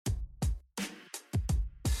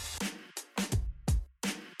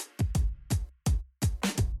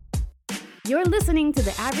You're listening to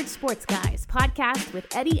the Average Sports Guys podcast with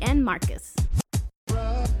Eddie and Marcus.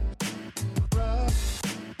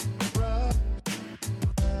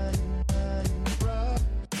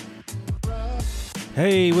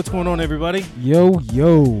 Hey, what's going on, everybody? Yo.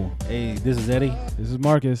 Hey, this is Eddie, This is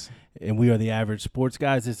Marcus. and we are the Average Sports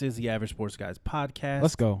Guys. This is the Average Sports Guys podcast.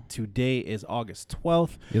 Let's go. Today is August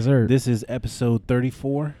 12th. Yes, sir. This is episode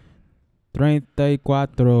 34,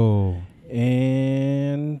 34.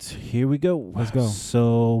 and here we go. Let's go.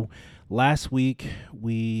 So, last week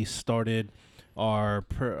we started our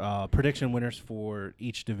prediction winners for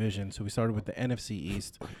each division. So, we started with the NFC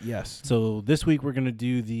East. Yes. So, this week we're going to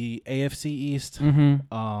do the AFC East.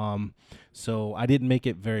 Mm-hmm. So I didn't make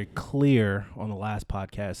it very clear on the last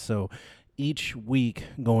podcast. So each week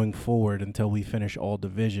going forward until we finish all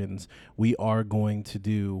divisions, we are going to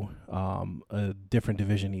do a different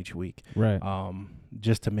division each week. Right.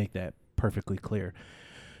 Just to make that perfectly clear.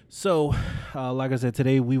 So, like I said,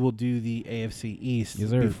 today we will do the AFC East.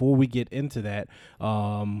 Yes, sir. Before we get into that,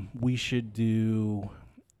 we should do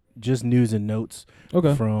just news and notes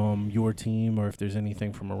from your team, or if there's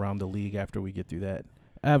anything from around the league after we get through that.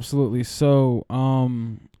 Absolutely. So,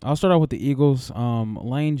 I'll start out with the Eagles.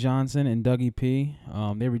 Lane Johnson and Dougie P.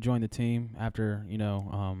 They rejoined the team after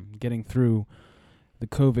getting through the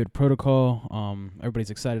COVID protocol.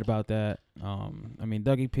 Everybody's excited about that.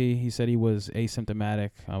 Dougie P. He said he was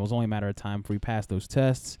asymptomatic. It was only a matter of time before he passed those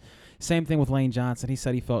tests. Same thing with Lane Johnson. He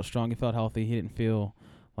said he felt strong. He felt healthy. He didn't feel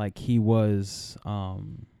like he was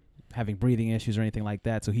having breathing issues or anything like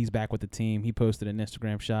that. So he's back with the team. He posted an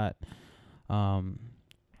Instagram shot. I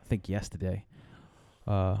think yesterday,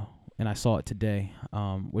 and I saw it today,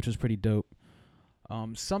 which was pretty dope.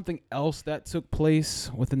 Something else that took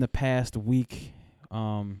place within the past week,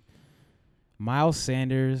 Miles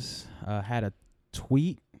Sanders had a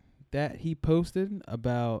tweet that he posted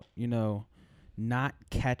about, not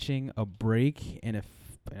catching a break, and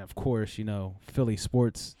of course, Philly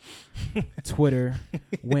sports Twitter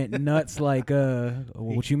went nuts. Like,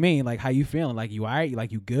 what you mean? Like, how you feeling? Like, you all right?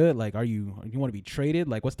 Like, you good? Like, you want to be traded?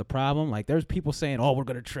 Like, what's the problem? Like, there's people saying, oh, we're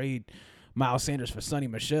going to trade Miles Sanders for Sonny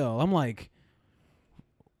Michel. I'm like,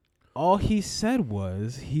 all he said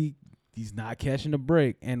was he's not catching a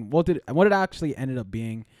break. And what it actually ended up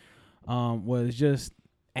being was just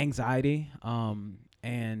anxiety.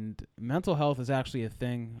 And mental health is actually a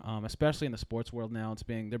thing, especially in the sports world now.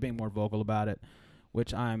 They're being more vocal about it,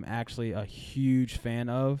 which I'm actually a huge fan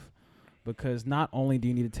of, because not only do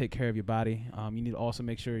you need to take care of your body, you need to also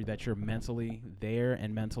make sure that you're mentally there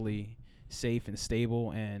and mentally safe and stable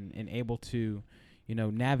and able to,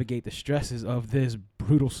 navigate the stresses of this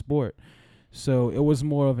brutal sport. So it was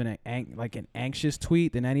more of an anxious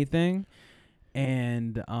tweet than anything,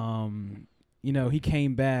 and he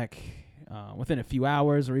came back within a few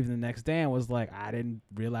hours or even the next day and was like, I didn't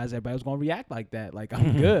realize everybody was going to react like that. Like,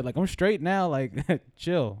 I'm good. Like, I'm straight now. Like,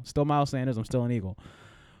 chill. Still Miles Sanders. I'm still an Eagle,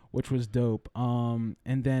 which was dope. And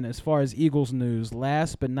then as far as Eagles news,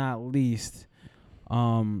 last but not least,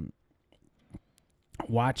 watching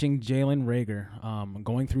Jalen Reagor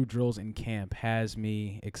going through drills in camp has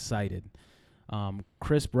me excited.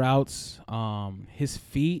 Crisp routes. His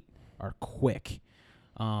feet are quick.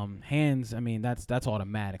 Hands, that's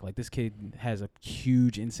automatic. Like, this kid has a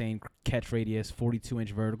huge, insane catch radius,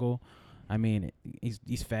 42-inch vertical.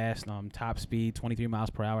 He's fast. Top speed, 23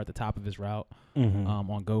 miles per hour at the top of his route.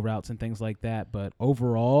 On go routes and things like that. But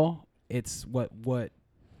overall, it's what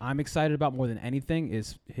I'm excited about more than anything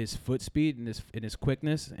is his foot speed and his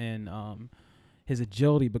quickness and his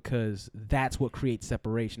agility, because that's what creates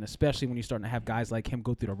separation, especially when you're starting to have guys like him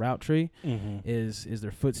go through the route tree. Is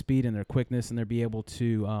their foot speed and their quickness, and they're be able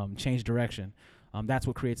to change direction. That's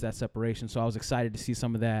what creates that separation. So I was excited to see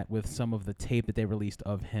some of that with some of the tape that they released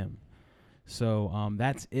of him. So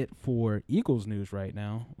that's it for Eagles news right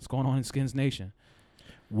now. What's going on in Skins Nation?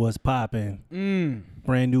 What's popping?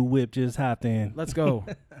 Brand new whip just hopped in. Let's go.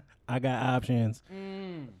 I got options.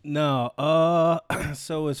 No.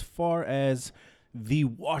 So as far as the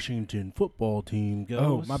Washington football team goes.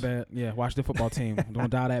 Oh, my bad. Yeah, Washington football team. Don't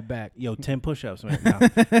dial that back. Yo, 10 push-ups,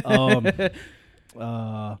 man.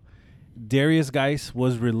 Darius Geis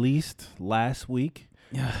was released last week.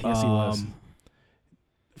 Yeah, yes, he was.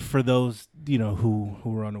 For those, who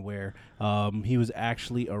were unaware, he was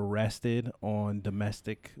actually arrested on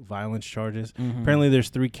domestic violence charges. Apparently there's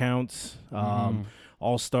 3 counts.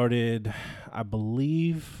 All started, I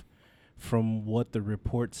believe, from what the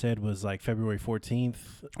report said was like February 14th,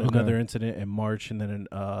 another incident in March, and then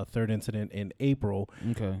a third incident in April.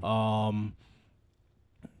 Okay.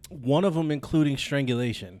 One of them including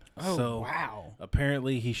strangulation. Oh, so wow.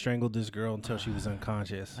 apparently he strangled this girl until she was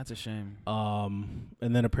unconscious. That's a shame. And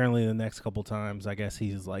then apparently the next couple times, I guess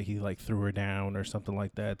he threw her down or something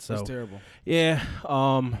like that. So That's terrible. yeah,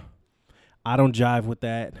 I don't jive with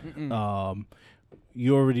that.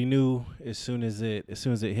 You already knew as soon as it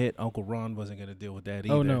hit, Uncle Ron wasn't gonna deal with that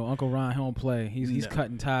either. Oh no, Uncle Ron, he don't play. He's No.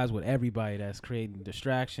 cutting ties with everybody that's creating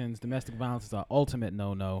distractions. Domestic violence is the ultimate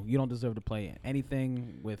no. You don't deserve to play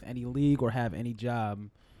anything with any league or have any job.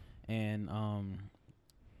 And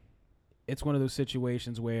it's one of those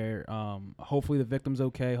situations where hopefully the victim's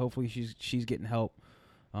okay. Hopefully she's getting help.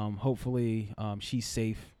 Hopefully she's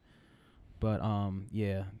safe. But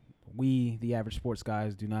yeah, we the average sports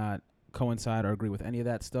guys do not coincide or agree with any of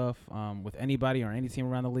that stuff with anybody or any team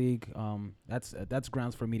around the league. That's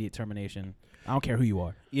grounds for immediate termination. I don't care who you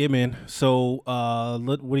are. Yeah, man. So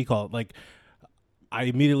what do you call it? Like, I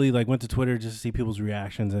immediately went to Twitter just to see people's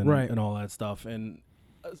reactions and all that stuff. And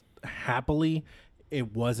happily,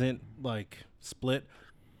 it wasn't split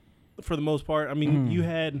for the most part. I mean, you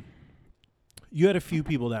had a few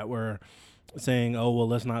people that were saying, oh, well,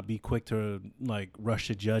 let's not be quick to rush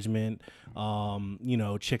to judgment.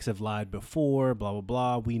 Chicks have lied before, blah, blah,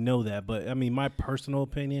 blah. We know that. But I mean, my personal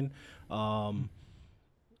opinion, I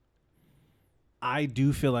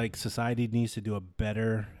do feel like society needs to do a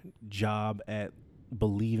better job at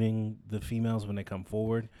believing the females when they come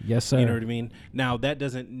forward. Yes, sir. You know what I mean? Now, that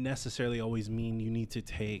doesn't necessarily always mean you need to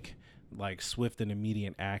take swift and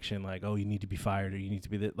immediate action. Oh, you need to be fired or you need to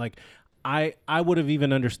be I would have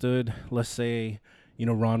even understood, let's say,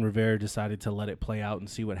 Ron Rivera decided to let it play out and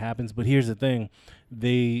see what happens. But here's the thing.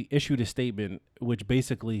 They issued a statement which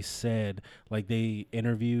basically said, they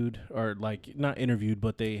interviewed or not interviewed,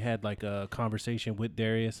 but they had a conversation with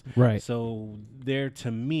Darius. Right. So there,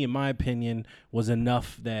 to me, in my opinion, was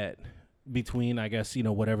enough that between, I guess,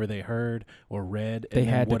 whatever they heard or read They and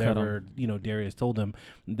had to cut whatever, Darius told them,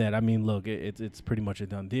 that, I mean, look, it's pretty much a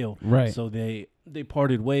done deal. Right. So they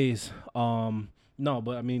parted ways. No,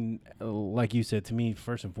 but I mean, like you said, to me,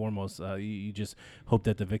 first and foremost, you just hope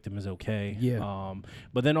that the victim is okay. Yeah.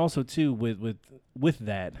 But then also too with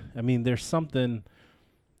that, I mean, there's something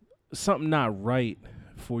not right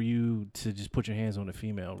for you to just put your hands on a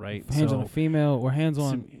female, right? Hands on a female or hands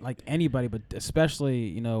on anybody, but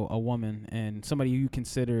especially a woman and somebody you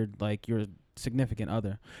considered your significant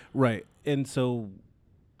other. Right. And so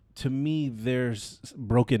to me, there's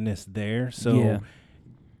brokenness there. So yeah.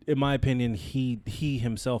 In my opinion, he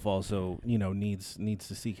himself also, needs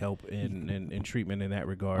to seek help and treatment in that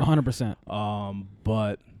regard. 100%.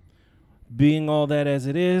 But being all that as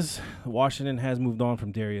it is, Washington has moved on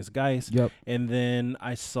from Darius Geis. Yep. And then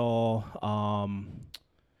I saw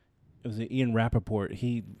it was Ian Rappaport.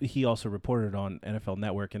 He also reported on NFL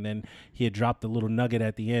Network, and then he had dropped a little nugget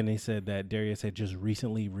at the end. He said that Darius had just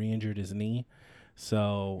recently re-injured his knee.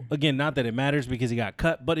 So, again, not that it matters because he got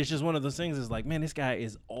cut, but it's just one of those things. It's man, this guy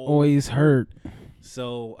is always hurt.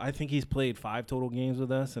 So, I think he's played 5 total games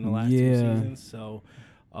with us in the last 2 seasons. So,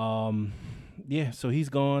 so he's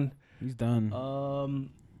gone. He's done.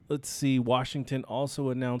 Let's see. Washington also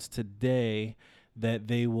announced today that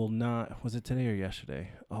they will not. Was it today or yesterday?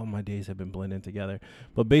 Oh, my days have been blending together.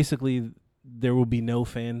 But basically, there will be no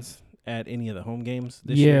fans at any of the home games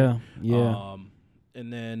this year. Yeah.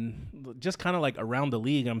 And then just kind of around the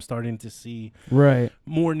league, I'm starting to see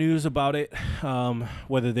more news about it,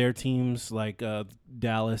 whether their teams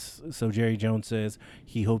Dallas. So Jerry Jones says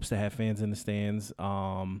he hopes to have fans in the stands.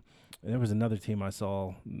 There was another team I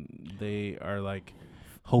saw. They are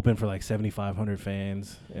hoping for 7,500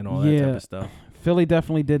 fans and all that type of stuff. Philly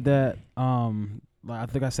definitely did that. I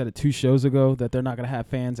think I said it 2 shows ago that they're not going to have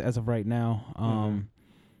fans as of right now.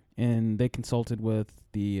 And they consulted with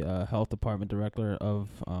the health department director of,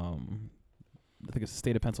 I think it's the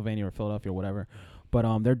state of Pennsylvania or Philadelphia or whatever.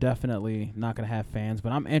 But they're definitely not going to have fans.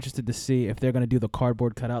 But I'm interested to see if they're going to do the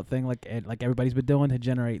cardboard cutout thing like everybody's been doing to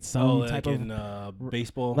generate some type of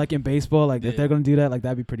baseball. Like in baseball, if they're going to do that,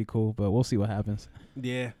 that'd be pretty cool. But we'll see what happens.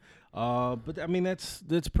 Yeah. But I mean that's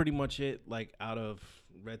pretty much it. Out of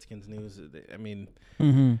Redskins news, I mean.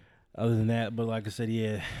 Mm-hmm. Other than that, but like I said,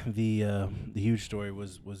 yeah, the huge story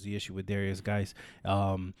was the issue with Darius Geis.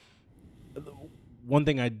 One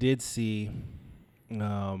thing I did see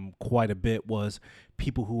quite a bit was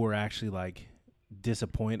people who were actually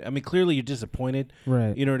disappointed. I mean, clearly you're disappointed,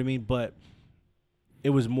 right? You know what I mean? But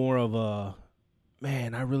it was more of a,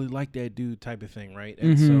 man, I really like that dude type of thing, right?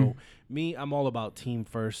 And so me, I'm all about team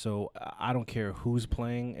first, so I don't care who's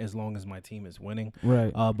playing as long as my team is winning,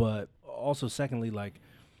 right? But also, secondly,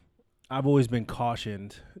 I've always been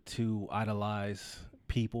cautioned to idolize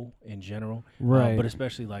people in general, Right. but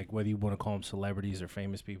especially like whether you want to call them celebrities or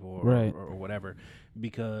famous people or, Right. or whatever,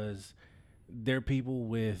 because they're people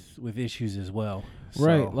with issues as well.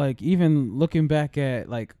 Right, So, like even looking back at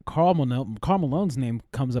like Karl Malone's name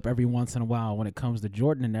comes up every once in a while when it comes to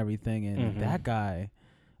Jordan and everything, and that guy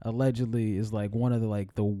allegedly is like one of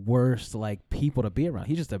the worst like people to be around.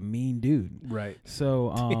 He's just a mean dude. right.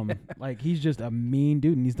 So like he's just a mean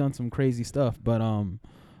dude, and he's done some crazy stuff. But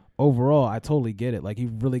overall, I totally get it. Like you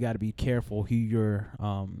really got to be careful who you're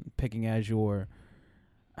picking as your,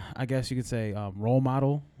 I guess you could say, role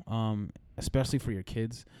model. Especially for your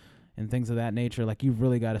kids and things of that nature. Like you've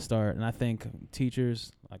really got to start, and I think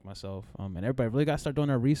teachers like myself and everybody really got to start doing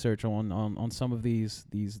their research on some of these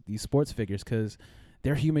sports figures, because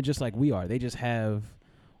they're human just like we are. They just have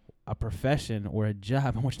a profession or a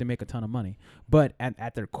job in which they make a ton of money, but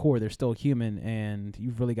at their core they're still human, and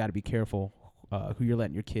you've really got to be careful who you're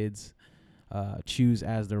letting your kids choose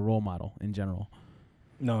as their role model in general.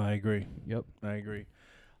 No, I agree. Yep. I agree.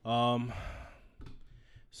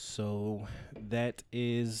 So that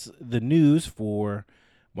is the news for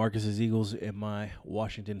Marcus's Eagles and my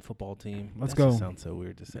Washington football team. Let's That go. just sounds so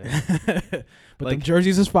weird to say. But Like- the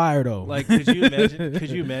jerseys is fire though. Like, could you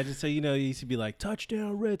imagine? So it used to be like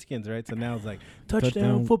touchdown Redskins, right? So now it's like touchdown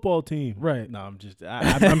Touchdown. football team, Right. No, I'm just,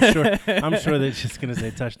 I'm sure, they're just gonna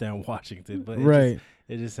say touchdown Washington, but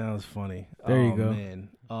it just sounds funny. There you go. Man.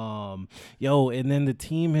 Yo, and then the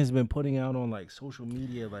team has been putting out on like social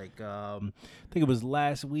media, like I think it was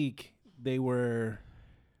last week they were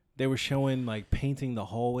showing like painting the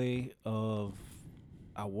hallway of,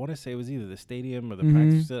 I want to say it was either the stadium or the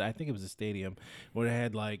practice facility. I think it was the stadium, where they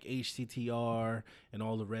had like HCTR and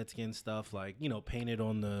all the Redskins stuff, like, painted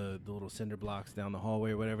on the little cinder blocks down the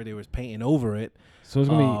hallway or whatever. They was painting over it. So it's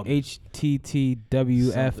gonna be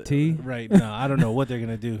HTTWFT. Right. No, I don't know what they're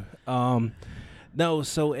gonna do. No.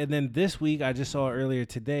 So, and then this week, I just saw earlier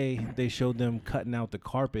today, they showed them cutting out the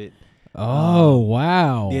carpet. Oh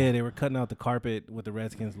wow! Yeah, they were cutting out the carpet with the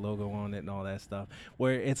Redskins logo on it and all that stuff.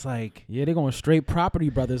 Where it's like, Yeah, they're going straight Property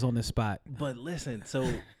Brothers on this spot. but listen, so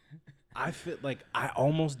I feel like I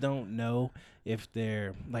almost don't know if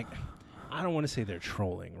they're like, I don't want to say they're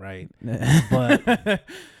trolling, right? But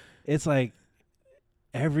it's like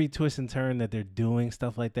every twist and turn that they're doing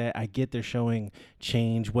stuff like that. I get they're showing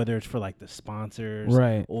change, whether it's for like the sponsors,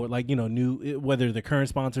 Right. or like new, whether the current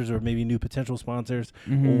sponsors or maybe new potential sponsors,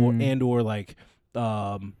 or like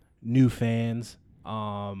new fans.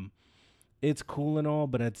 It's cool and all,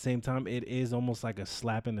 but at the same time, it is almost like a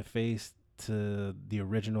slap in the face to the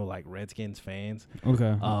original like Redskins fans.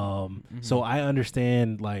 Okay. So I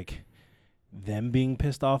understand like them being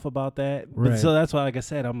pissed off about that. But Right. so that's why, like I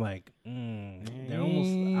said, I'm like, I almost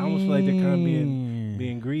feel like they're kind of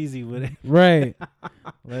being greasy with it. Right.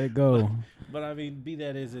 Let it go. But I mean, be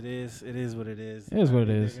that as it is what it is. It is what it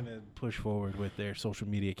They're is. gonna push forward with their social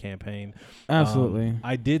media campaign. Absolutely.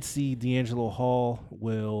 I did see D'Angelo Hall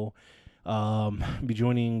will be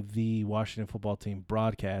joining the Washington football team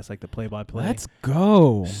broadcast, like the play-by-play. Let's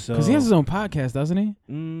go. So- Because he has his own podcast, doesn't he?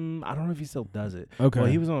 I don't know if he still does it. Okay. Well,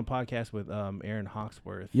 he was on a podcast with Aaron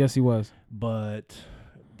Hawksworth. Yes, he was. But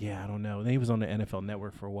yeah, I don't know. Then he was on the NFL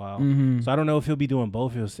Network for a while. Mm-hmm. So I don't know if he'll be doing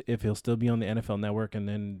both. If he'll still be on the NFL Network and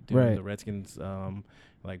then doing Right. the Redskins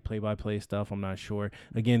like play-by-play stuff. I'm not sure.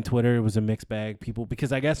 Again, Twitter, it was a mixed bag. People,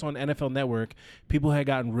 because I guess on NFL Network, people had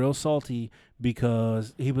gotten real salty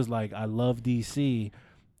because he was like, I love DC,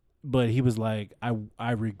 but he was like,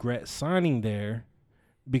 I regret signing there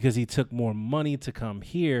because he took more money to come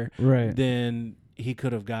here Right. than he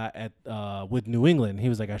could have got at with New England. He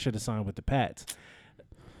was like, I should have signed with the Pats.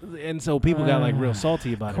 And so people got like real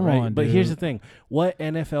salty about it, come right? on, But here's the dude. thing. What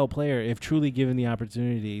NFL player, if truly given the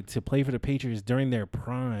opportunity to play for the Patriots during their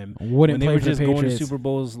prime, Wouldn't when they play were for the just going to Patriots. Super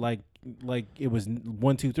Bowls like it was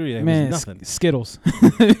 1, 2, 3, that Man, was nothing. Skittles.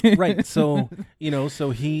 Right. So, so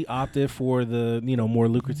he opted for the, more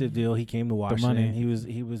lucrative deal. He came to Washington. money.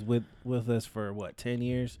 He was with us for what, 10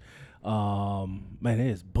 years? Man, it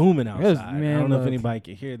is booming outside. Yes, I man, don't know if look. anybody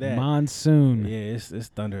can hear that. Monsoon. Yeah, it's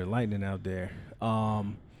thunder and lightning out there.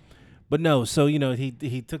 But no, so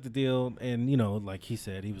he took the deal, and like he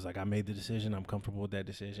said, he was like, I made the decision, I'm comfortable with that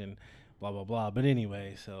decision, blah blah blah. But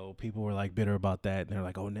anyway, so people were like bitter about that, and they're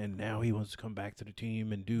like, oh, and now he wants to come back to the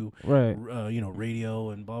team and do Right. radio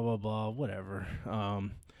and blah blah blah, whatever.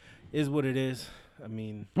 Is what it is. I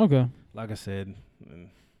mean, Okay. like I said,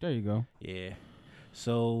 There you go. yeah.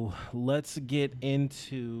 So let's get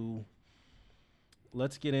into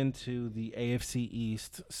the AFC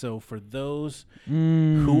East. So for those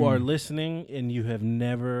who are listening and you have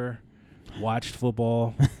never watched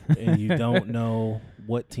football and you don't know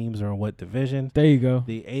what teams are in what division. There you go.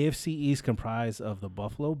 The AFC East comprised of the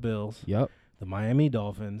Buffalo Bills, Yep. the Miami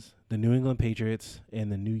Dolphins, the New England Patriots,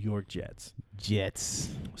 and the New York Jets. Jets.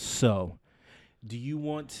 So, do you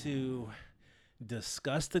want to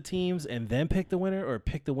discuss the teams and then pick the winner, or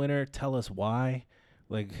pick the winner, tell us why?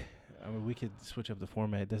 Like, I mean, we could switch up the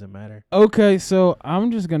format. It doesn't matter. Okay, so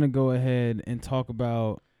I'm just going to go ahead and talk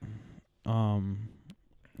about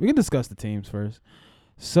we can discuss the teams first.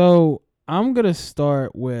 So, I'm going to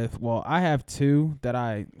start with, well, I have two that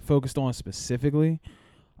I focused on specifically.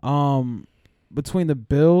 Between the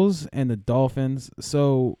Bills and the Dolphins.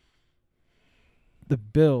 So, the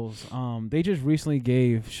Bills, they just recently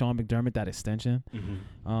gave Sean McDermott that extension.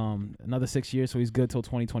 Another 6 years, so he's good till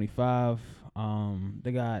 2025.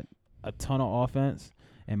 They got a ton of offense,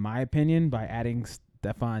 in my opinion, by adding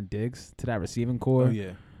Stephon Diggs to that receiving core. Oh,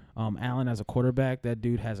 yeah. Allen as a quarterback, that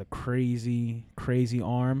dude has a crazy, crazy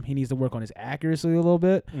arm. He needs to work on his accuracy a little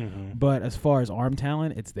bit, but as far as arm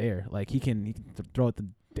talent, it's there. Like, he can throw it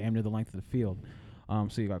damn near the length of the field.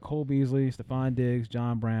 So you got Cole Beasley, Stephon Diggs,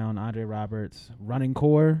 John Brown, Andre Roberts, running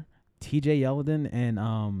core, TJ Yeldon,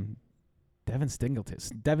 and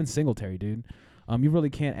Devin Singletary, dude. You really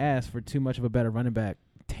can't ask for too much of a better running back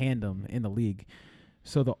tandem in the league.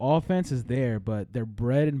 So the offense is there, but their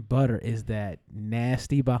bread and butter is that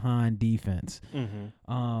nasty behind defense.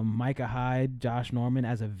 Micah Hyde, Josh Norman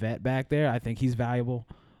as a vet back there, I think he's valuable.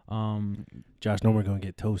 Josh Norman going to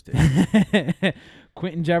get toasted.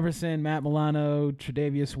 Quentin Jefferson, Matt Milano,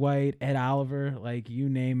 Tre'Davious White, Ed Oliver, like you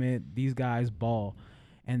name it, these guys ball.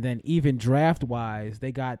 And then even draft-wise,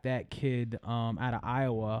 they got that kid out of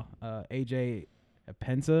Iowa, AJ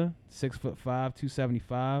Epensa, 6'5",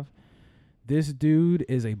 275. This dude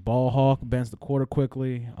is a ball hawk, bends the quarter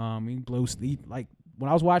quickly. Like when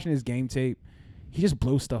I was watching his game tape, he just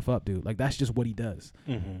blows stuff up, dude. Like, that's just what he does.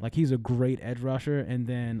 Like, he's a great edge rusher. And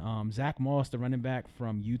then Zach Moss, the running back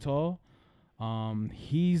from Utah,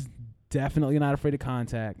 he's definitely not afraid of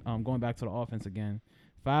contact. Going back to the offense again.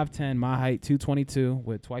 5'10", my height, 222,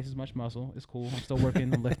 with twice as much muscle. It's cool. I'm still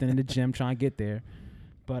working, I'm lifting in the gym, trying to get there.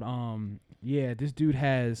 But, yeah, this dude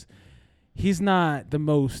he's not the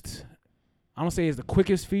most... I don't say he's the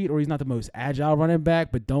quickest feet or he's not the most agile running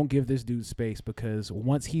back, but don't give this dude space because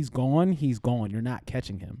once he's gone, he's gone. You're not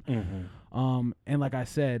catching him. And like I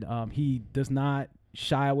said, he does not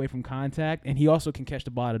shy away from contact, and he also can catch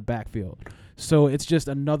the ball out of the backfield. So it's just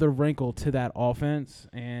another wrinkle to that offense.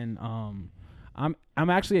 And I'm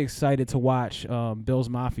actually excited to watch Bills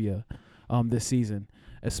Mafia this season,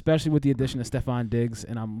 especially with the addition of Stephon Diggs,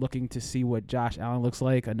 and I'm looking to see what Josh Allen looks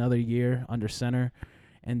like another year under center.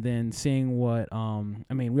 And then seeing what,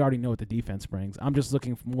 we already know what the defense brings. I'm just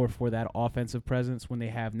looking more for that offensive presence when they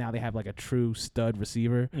have like a true stud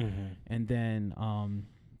receiver. And then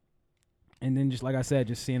just like I said,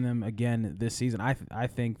 just seeing them again this season, I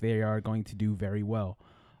think they are going to do very well.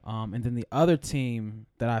 And then the other team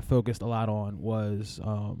that I focused a lot on was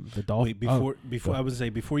the Dolphins.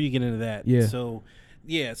 Wait, before you get into that, yeah. So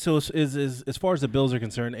as far as the Bills are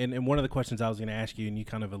concerned, and one of the questions I was going to ask you, and you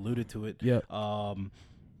kind of alluded to it. Yeah.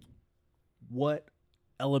 What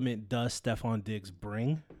element does Stephon Diggs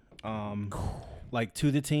bring, like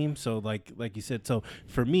to the team? So like you said, so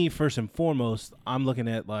for me, first and foremost, I'm looking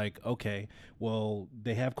at like, okay, well,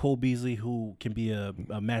 they have Cole Beasley who can be a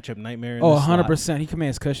matchup nightmare. 100%. He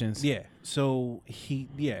commands cushions. Yeah. So he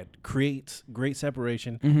creates great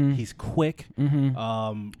separation. He's quick.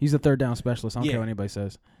 He's a third down specialist. I don't care what anybody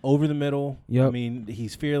says. Over the middle. Yep. I mean,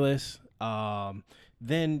 he's fearless.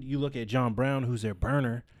 Then you look at John Brown, who's their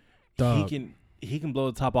burner. Dog. He can blow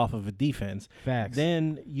the top off of a defense. Facts.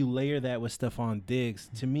 Then you layer that with Stephon Diggs.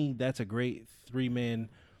 To me, that's a great 3-man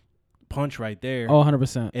punch right there.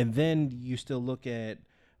 100%. And then you still look at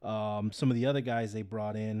some of the other guys they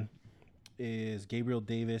brought in is Gabriel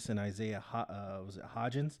Davis and Isaiah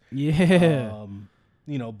Hodgins. Yeah.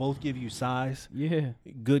 Both give you size. Yeah.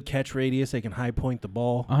 Good catch radius. They can high point the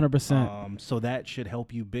ball. 100%. So that should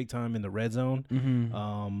help you big time in the red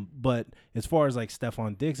zone. But as far as like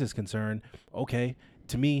Stephon Diggs is concerned, okay,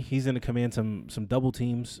 to me, he's going to command some double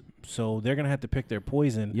teams. So they're going to have to pick their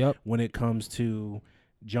poison when it comes to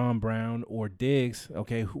John Brown or Diggs.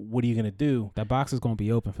 Okay, what are you going to do? That box is going to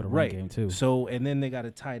be open for the run game too. So, and then they got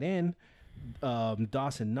a tight end,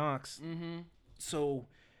 Dawson Knox. So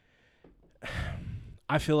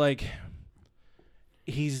I feel like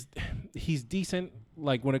he's decent.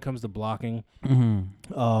 like when it comes to blocking.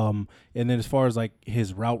 Mm-hmm. And then as far as like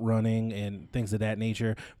his route running and things of that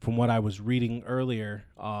nature, from what I was reading earlier,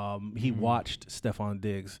 he watched Stephon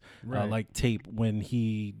Diggs like tape when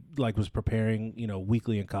he like was preparing,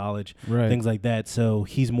 weekly in college, things like that. So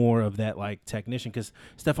he's more of that like technician, because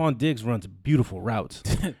Stephon Diggs runs beautiful routes.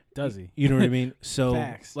 Does he? You know what I mean? So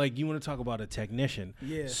Facts. like you want to talk about a technician.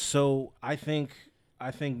 Yeah. So I think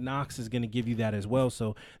Knox is going to give you that as well.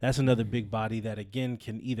 So that's another big body that, again,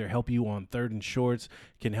 can either help you on 3rd and shorts,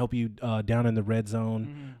 can help you down in the red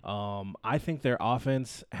zone. I think their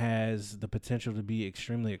offense has the potential to be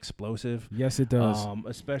extremely explosive. Yes, it does.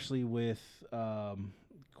 Especially with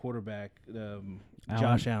quarterback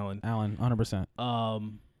Josh Allen.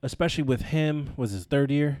 100%. Especially with him, was his 3rd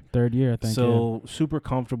year? 3rd year, I think. So super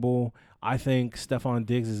comfortable. I think Stephon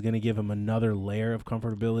Diggs is going to give him another layer of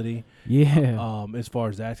comfortability. Yeah. As far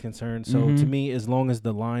as that's concerned. So to me, as long as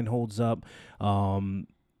the line holds up,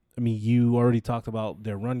 you already talked about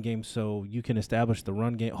their run game, so you can establish the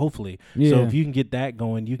run game, hopefully. Yeah. So if you can get that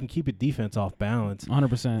going, you can keep a defense off balance.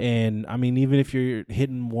 100%. And, even if you're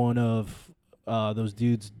hitting one of those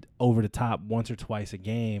dudes over the top once or twice a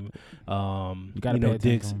game, you got to pay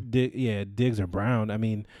attention. Diggs or Brown.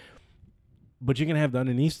 But you're going to have the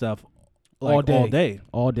underneath stuff all day.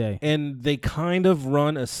 And they kind of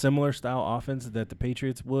run a similar style offense that the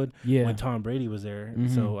Patriots would when Tom Brady was there.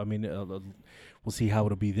 So, we'll see how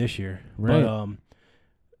it'll be this year. Right.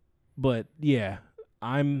 But yeah,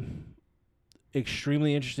 I'm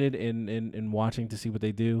extremely interested in watching to see what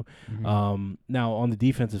they do. Now, on the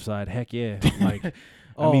defensive side, heck yeah.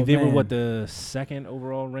 They were the 2nd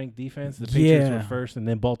overall ranked defense. The Patriots were 1st, and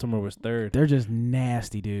then Baltimore was 3rd. They're just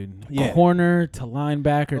nasty, dude. Yeah. Corner to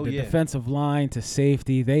linebacker to defensive line to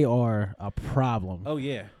safety, they are a problem. Oh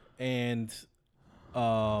yeah, and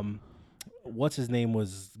what's his name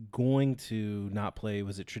was going to not play?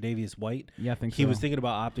 Was it Tre'Davious White? Yeah, I think he so. was thinking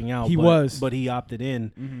about opting out. But he opted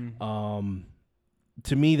in.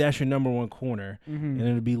 To me, that's your number 1 corner, and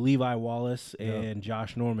it'll be Levi Wallace and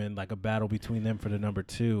Josh Norman, like a battle between them for the number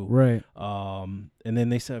 2. Right. And then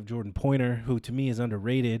they still have Jordan Pointer, who to me is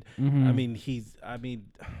underrated.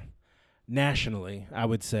 Nationally, I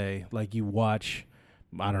would say, like you watch,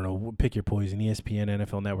 I don't know, pick your poison, ESPN,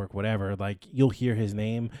 NFL Network, whatever. Like you'll hear his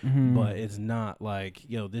name, but it's not like,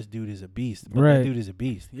 this dude is a beast. But that dude is a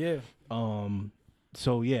beast. Yeah.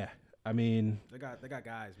 So yeah. They got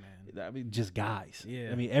guys, man. Just guys.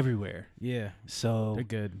 Yeah. Everywhere. Yeah. So they're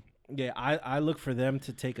good. Yeah, I look for them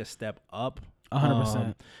to take a step up.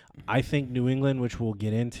 100%. I think New England, which we'll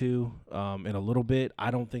get into in a little bit, I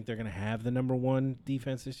don't think they're going to have the number 1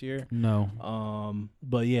 defense this year. No.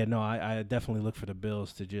 But yeah, no, I definitely look for the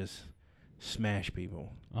Bills to just smash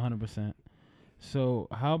people. 100%. So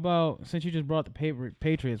how about, since you just brought the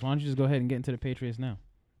Patriots, why don't you just go ahead and get into the Patriots now?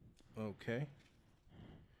 Okay.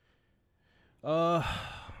 The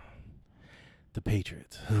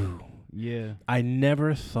Patriots. Yeah. I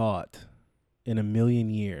never thought in a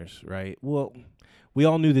million years, right? Well, we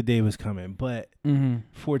all knew the day was coming, but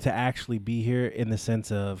for it to actually be here in the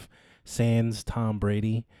sense of sans Tom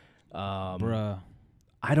Brady, bruh,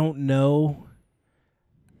 I don't know.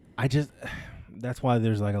 That's why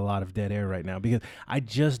there's like a lot of dead air right now, because I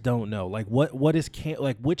just don't know. Like what is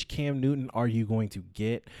which Cam Newton are you going to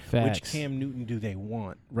get? Facts. Which Cam Newton do they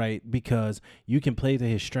want, right? Because you can play to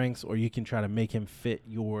his strengths or you can try to make him fit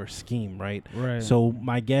your scheme, right? Right. So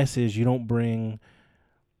my guess is you don't bring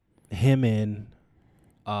him in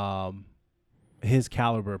his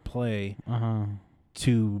caliber play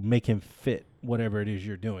to make him fit whatever it is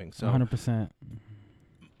you're doing. So 100%.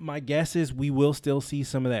 My guess is we will still see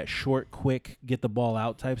some of that short, quick, get the ball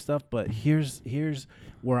out type stuff. But here's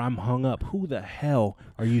where I'm hung up. Who the hell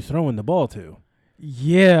are you throwing the ball to?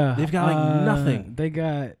 Yeah. They've got nothing. They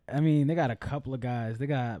got a couple of guys. They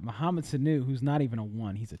got Mohamed Sanu, who's not even a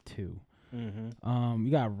 1. He's a 2. You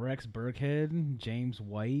got Rex Burkhead, James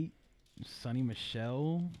White, Sonny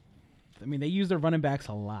Michel. They use their running backs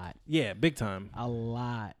a lot. Yeah, big time. A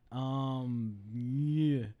lot.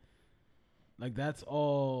 Yeah. Like, that's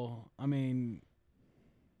all.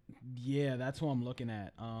 Yeah, that's who I'm looking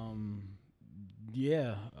at.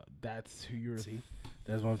 Yeah, that's who you're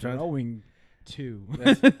That's what I'm trying to.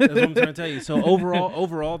 That's what I'm trying to tell you. So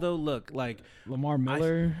overall though, look, like Lamar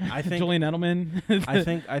Miller, I think Julian Edelman.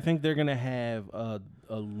 I think they're gonna have a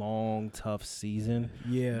long, tough season.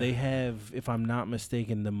 Yeah, they have, if I'm not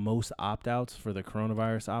mistaken, the most opt-outs for the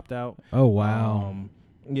coronavirus opt-out. Oh wow.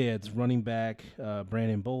 Yeah, it's running back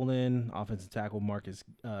Brandon Bolden, offensive tackle Marcus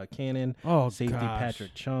Cannon, safety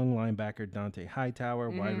Patrick Chung, linebacker Dante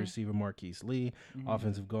Hightower, wide receiver Marquise Lee,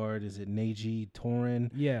 offensive guard is it Najee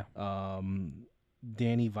Torin,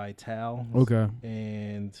 Danny Vitale. Okay.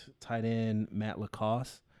 And tight end Matt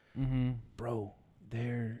Lacoste. Mm-hmm. Bro,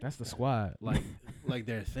 That's the squad. like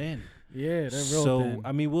they're thin. Yeah, they're real So thin.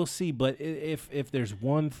 I mean, we'll see. But if there's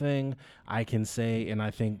one thing I can say, and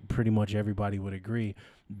I think pretty much everybody would agree,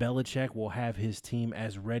 Belichick will have his team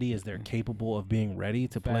as ready as they're capable of being ready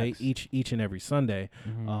to play each and every Sunday.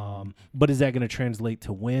 Mm-hmm. But is that going to translate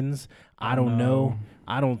to wins? I don't know.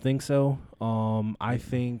 I don't think so. I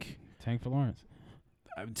think Tank for Lawrence.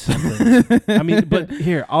 something. I mean, but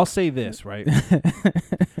here, I'll say this, right?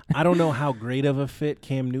 I don't know how great of a fit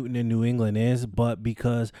Cam Newton in New England is, but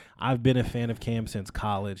because I've been a fan of Cam since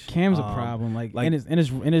college. Cam's a problem. Like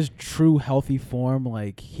in his true healthy form,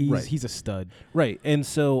 like he's a stud. Right. And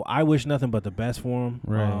so I wish nothing but the best for him.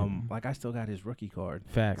 Right. Like I still got his rookie card.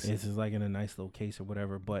 Facts. It's just like in a nice little case or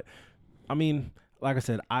whatever. But I mean, like I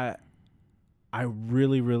said, I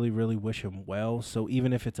really, really, really wish him well. So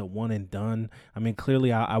even if it's a one and done, I mean,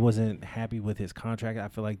 clearly I wasn't happy with his contract. I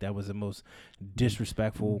feel like that was the most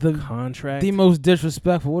disrespectful contract. The most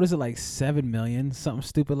disrespectful. What is it, like $7 million? Something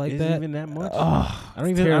stupid like Is it that. even that much? Oh, I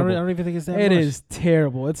don't even think it's that much. It is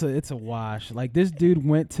terrible. It's a wash. Like this dude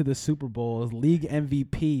went to the Super Bowl as league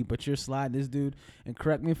MVP, but you're sliding this dude. And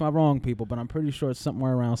correct me if I'm wrong, people, but I'm pretty sure it's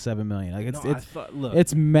somewhere around $7 million. Like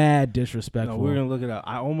it's mad disrespectful. No, we're gonna look it up.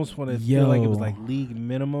 I almost want to feel like it was like league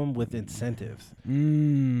minimum with incentives.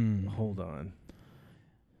 Hold on.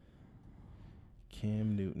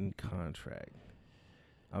 Cam Newton contract.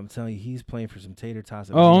 I'm telling you, he's playing for some tater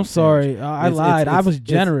tots. Oh, I'm sorry. I lied. I was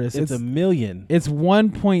generous. It's $1 million. It's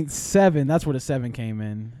 1.7. That's where the 7 came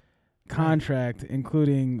in. Contract,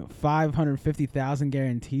 including $550,000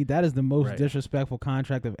 guaranteed. That is the most disrespectful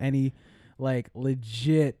contract of any, like,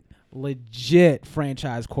 legit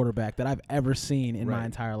franchise quarterback that I've ever seen in my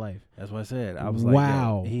entire life. That's what I said. I was like,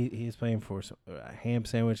 wow, he's playing for a ham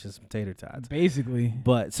sandwich and some tater tots, basically.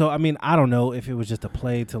 But so I mean, I don't know if it was just a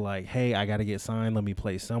play to like, hey, I got to get signed. Let me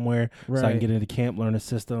play somewhere so I can get into camp, learn the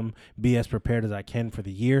system, be as prepared as I can for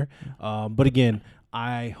the year. But again,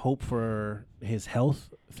 I hope for his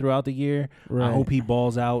health throughout the year. I hope he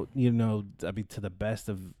balls out, I mean, to the best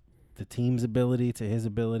of the team's ability, to his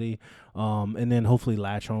ability, and then hopefully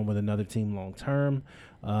latch on with another team long term.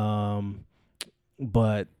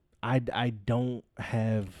 But I don't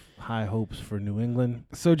have high hopes for New England.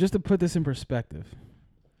 So just to put this in perspective,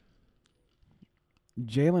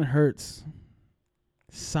 Jalen Hurts'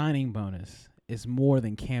 signing bonus is more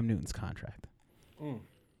than Cam Newton's contract.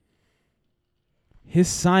 His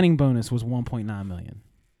signing bonus was $1.9 million.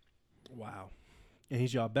 Wow. And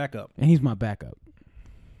he's your backup. And he's my backup.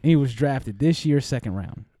 And he was drafted this year, second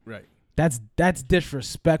round. Right. That's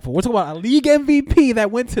disrespectful. We're talking about a league MVP that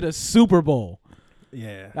went to the Super Bowl.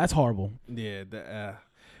 Yeah. That's horrible. Yeah.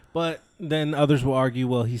 But then others will argue,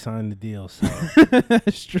 well, he signed the deal, so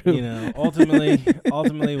that's true. Ultimately,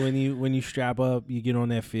 when you strap up, you get on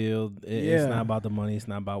that field. It's not about the money. It's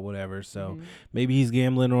not about whatever. So maybe he's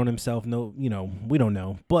gambling on himself. No, we don't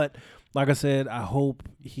know. But like I said, I hope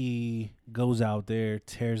he goes out there,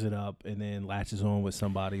 tears it up, and then latches on with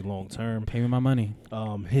somebody long term. Pay me my money.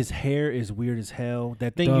 His hair is weird as hell.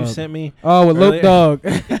 That thing you sent me. Oh, with Lope Dog.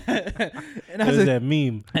 And that's that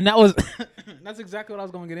meme. And that was that's exactly what I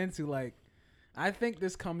was going to get into. Like, I think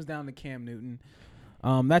this comes down to Cam Newton.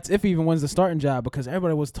 That's if he even wins the starting job, because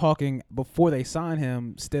everybody was talking before they signed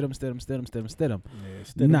him, Stidham. Yeah,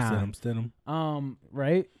 Stidham.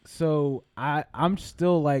 Right? So I'm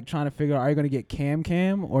still like trying to figure out, are you going to get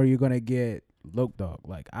Cam or are you going to get Lope Dog?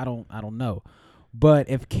 Like, I don't know. But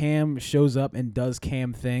if Cam shows up and does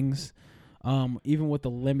Cam things, even with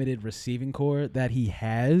the limited receiving core that he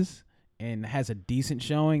has, and has a decent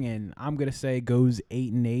showing, and I'm gonna say goes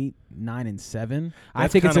 8-8, 9-7. I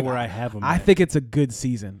think it's where I have him. I think it's a good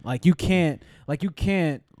season. Like you can't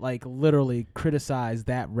literally criticize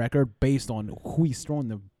that record based on who he's throwing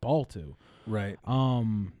the ball to. Right. I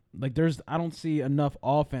don't see enough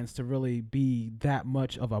offense to really be that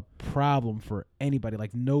much of a problem for anybody.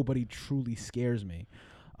 Like nobody truly scares me.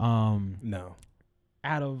 No.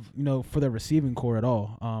 Out of for the receiving core at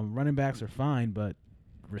all. Running backs are fine, but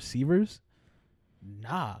receivers,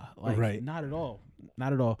 not at all.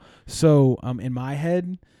 So in my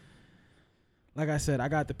head, like I said, I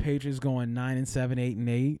got the Patriots going 9-7,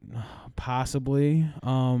 8-8, possibly.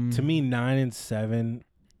 To me, 9-7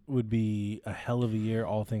 would be a hell of a year,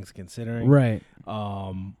 all things considering. Right.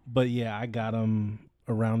 But yeah, I got them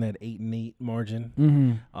around that 8-8 margin.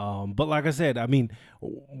 Mm-hmm. But like I said, I mean,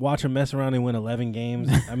 watch him mess around and win 11 games.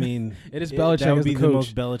 I mean, it is Belichick. That would be the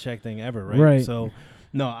most Belichick thing ever, right? Right. So.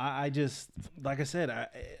 No, I just, like I said,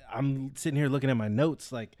 I'm sitting here looking at my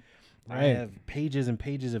notes. Like, I have pages and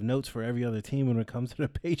pages of notes for every other team when it comes to the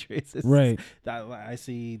Patriots. I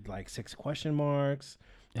see like 6 question marks.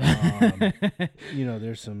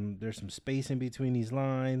 There's some space in between these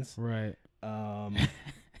lines. Right.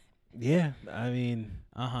 Yeah, I mean,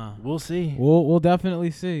 we'll see. We'll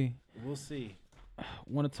definitely see. We'll see.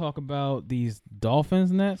 Want to talk about these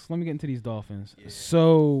Dolphins next? Let me get into these Dolphins. Yeah.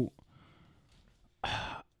 So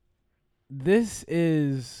this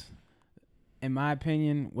is, in my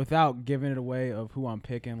opinion, without giving it away of who I'm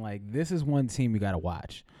picking, like this is one team you got to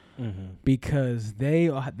watch because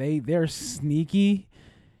they're sneaky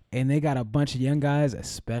and they got a bunch of young guys,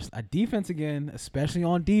 especially especially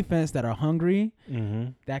on defense that are hungry,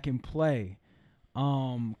 that can play.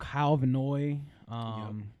 Kyle Vanoy,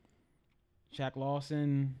 Shaq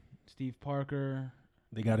Lawson, Steve Parker.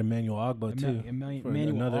 They got Emmanuel Ogbah too.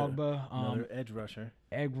 Emmanuel Ogbah, another edge rusher.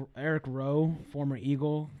 Eric Rowe, former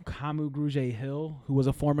Eagle. Kamu Grugier-Hill, who was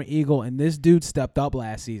a former Eagle, and this dude stepped up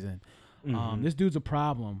last season. This dude's a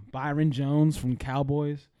problem. Byron Jones from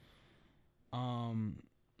Cowboys. And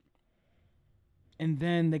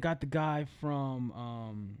then they got the guy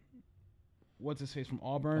from what's his face from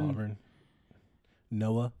Auburn.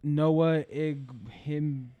 Noah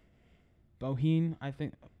Boheen, I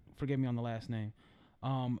think. Forgive me on the last name.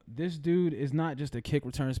 This dude is not just a kick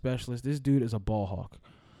return specialist. This dude is a ball hawk.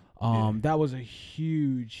 That was a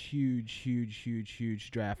huge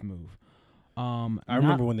draft move. I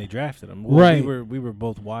remember when they drafted him. Right. We were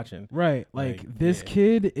both watching. Right. This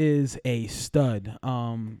kid is a stud.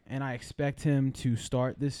 And I expect him to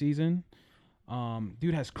start this season.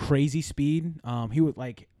 Dude has crazy speed. He would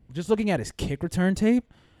just looking at his kick return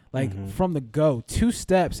tape. From the go, 2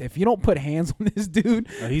 steps. If you don't put hands on this dude,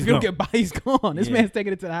 he's gonna get by. He's gone. This man's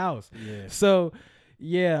taking it to the house. Yeah. So,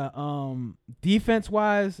 defense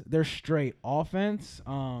wise, they're straight. Offense,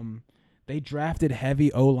 they drafted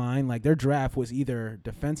heavy O-line. Their draft was either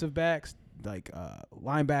defensive backs,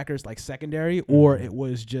 linebackers, secondary, or it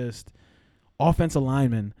was just offensive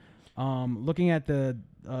linemen. Looking at the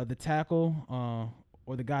tackle,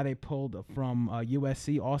 or the guy they pulled from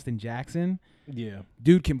USC, Austin Jackson. Yeah.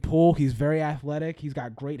 Dude can pull. He's very athletic. He's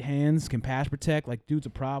got great hands, can pass protect. Dude's a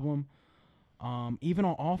problem. Even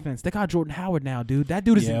on offense, they got Jordan Howard now, dude. That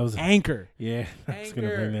dude is an anchor. Yeah, I was going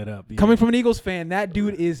to bring that up. Yeah. Coming from an Eagles fan, that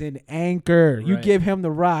dude is an anchor. Right. You give him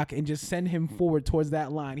the rock and just send him forward towards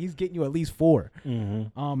that line. He's getting you at least 4.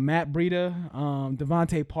 Matt Breida,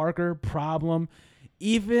 Devontae Parker, problem.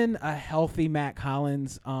 Even a healthy Matt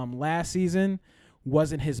Collins last season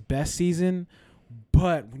wasn't his best season,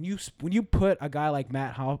 but when you put a guy like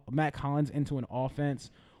Matt Collins into an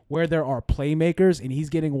offense where there are playmakers and he's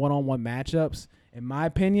getting one-on-one matchups, in my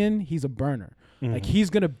opinion, he's a burner. He's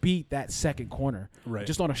gonna beat that second corner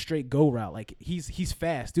just on a straight go route. He's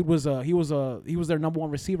fast. Dude was he was their number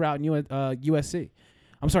 1 receiver out in UNC,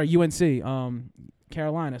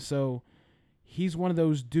 Carolina. So he's one of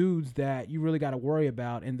those dudes that you really got to worry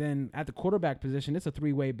about. And then at the quarterback position, it's a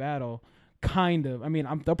 3-way battle. Kind of. I mean,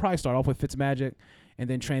 they'll probably start off with Fitzmagic and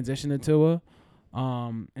then transition to Tua.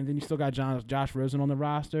 And then you still got Josh Rosen on the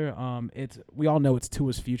roster. We all know it's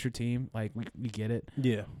Tua's future team. We get it.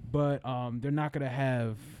 Yeah. But they're not going to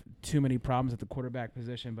have too many problems at the quarterback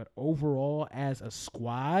position. But overall, as a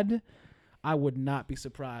squad, I would not be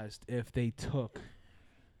surprised if they took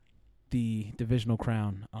the divisional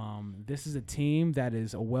crown. This is a team that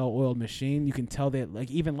is a well-oiled machine. You can tell that,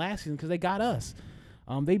 even last season, because they got us.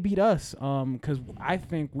 They beat us because I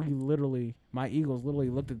think my Eagles literally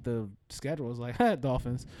looked at the schedule. It was like,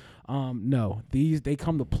 Dolphins. No, they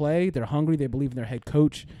come to play. They're hungry. They believe in their head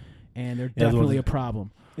coach, and they're definitely a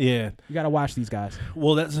problem. Yeah. You got to watch these guys.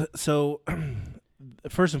 Well, that's so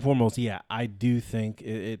first and foremost, I do think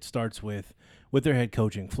it starts with their head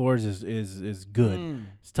coaching. Flores is good.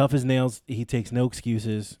 It's tough as nails. He takes no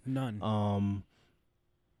excuses. None.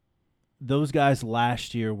 Those guys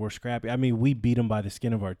last year were scrappy. I mean, we beat them by the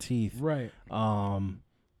skin of our teeth. Right.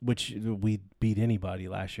 Which we beat anybody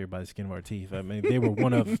last year by the skin of our teeth. I mean, they were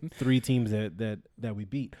one of 3 teams that we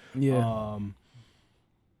beat. Yeah.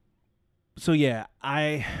 So yeah,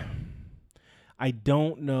 I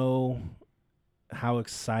don't know how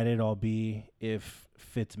excited I'll be if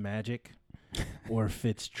Fitzmagic or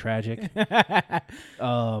Fitztragic.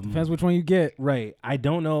 Depends which one you get. Right. I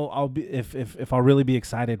don't know. I'll be if I'll really be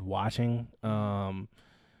excited watching.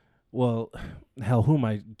 Well, hell, who am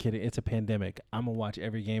I kidding? It's a pandemic. I'm gonna watch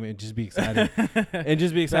every game and just be excited,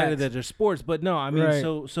 that there's sports. But no, I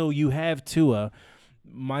mean, so you have Tua.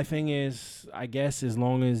 My thing is, I guess as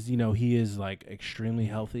long as he is extremely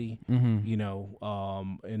healthy, and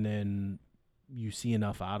then you see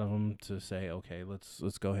enough out of him to say, okay,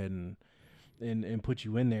 let's go ahead and put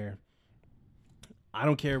you in there. I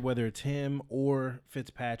don't care whether it's him or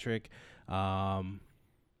Fitzpatrick. I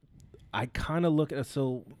kind of look at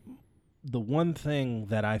the one thing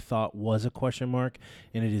that I thought was a question mark,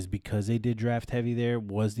 and it is because they did draft heavy there,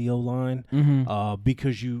 was the O-line.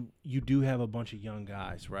 Because you do have a bunch of young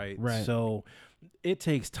guys, right? Right. So it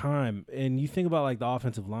takes time. And you think about, like, the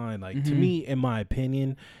offensive line. Like, to me, in my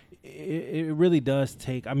opinion, it really does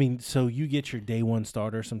take – I mean, so you get your day one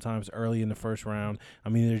starter sometimes early in the first round. I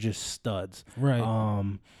mean, they're just studs. Right.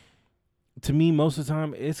 To me, most of the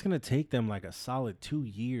time, it's going to take them like a solid 2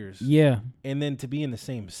 years. Yeah. And then to be in the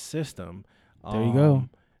same system. There you go.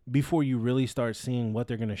 Before you really start seeing what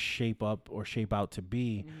they're going to shape up or shape out to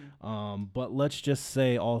be. But let's just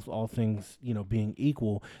say all things, being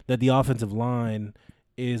equal, that the offensive line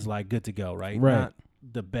is like good to go, right? Right. Not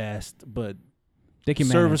the best, but They can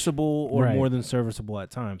serviceable or Right. more than serviceable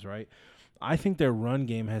at times, right? I think their run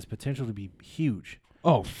game has potential to be huge.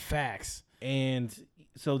 Oh, facts. And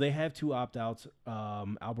so they have 2 opt-outs,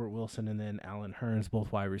 Albert Wilson and then Allen Hurns,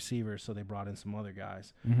 both wide receivers, so they brought in some other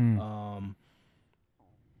guys.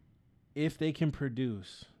 If they can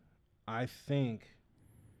produce, I think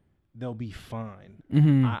they'll be fine.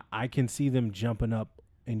 I can see them jumping up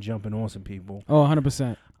and jumping on some people. Oh,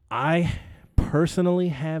 100%. I personally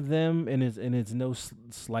have them, and it's no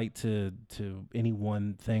slight to any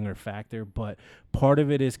one thing or factor, but part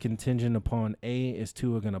of it is contingent upon A, is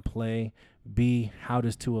Tua going to play? B, how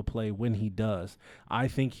does Tua play when he does? I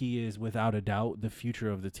think he is, without a doubt, the future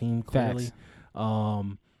of the team, clearly.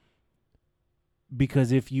 Facts.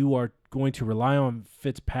 Because if you are going to rely on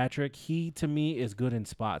Fitzpatrick, he, to me, is good in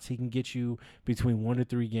spots. He can get you between 1 to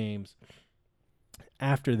 3 games.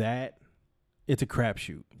 After that, it's a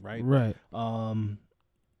crapshoot, right? Right.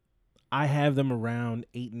 I have them around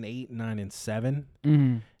 8-8,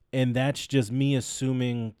 9-7, and that's just me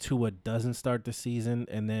assuming Tua doesn't start the season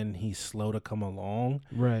and then he's slow to come along.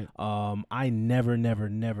 Right. I never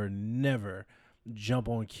jump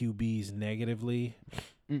on QBs negatively.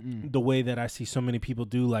 The way that I see so many people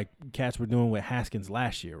do, like cats were doing with Haskins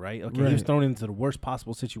last year, right? Okay, he was thrown into the worst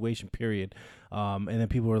possible situation, period. And then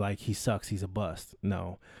people were like, he sucks, he's a bust.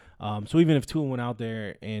 No. So even if Tua went out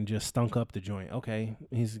there and just stunk up the joint, okay,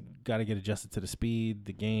 he's got to get adjusted to the speed,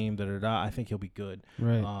 the game, I think he'll be good.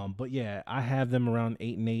 Right. But yeah, I have them around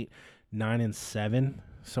 8-8, 9-7,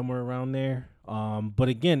 somewhere around there. But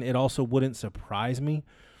again, it also wouldn't surprise me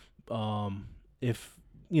if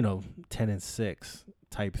 10-6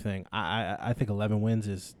 type thing. I think 11 wins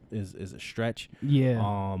is a stretch.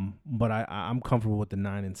 Yeah. But I'm comfortable with the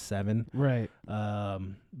 9-7. Right.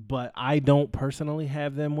 But I don't personally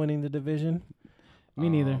have them winning the division. Me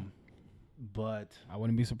neither. But I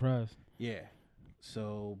wouldn't be surprised. yeah.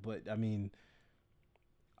 So, but I mean,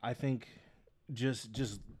 I think just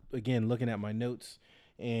again looking at my notes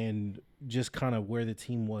and just kind of where the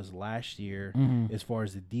team was last year as far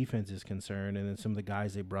as the defense is concerned, and then some of the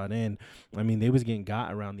guys they brought in, I mean, they was getting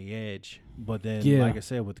got around the edge. But then, like I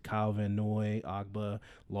said, with Kyle Van Noy, Ogba,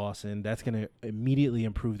 Lawson, that's going to immediately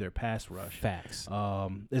improve their pass rush. Facts.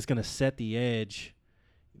 It's going to set the edge.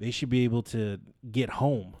 They should be able to get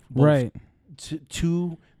home. Right.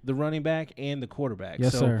 To the running back and the quarterback.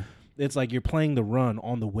 Yes, so sir. It's like you're playing the run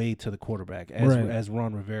on the way to the quarterback, as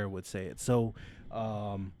Ron Rivera would say it. So,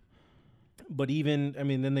 but even, I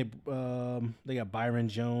mean, then they got Byron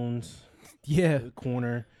Jones,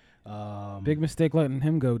 corner. Big mistake letting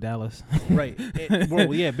him go, Dallas. Right.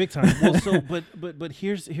 Well, yeah, big time. Well, so but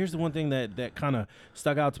here's the one thing that kind of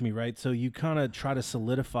stuck out to me, right? So you kind of try to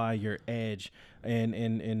solidify your edge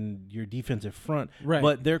and your defensive front, right?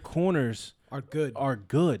 But their corners are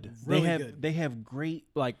good. Really they have great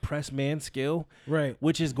like press man skill, right?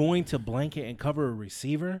 Which is going to blanket and cover a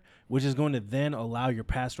receiver, which is going to then allow your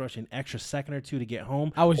pass rush an extra second or two to get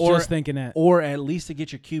home. I was just thinking that, or at least to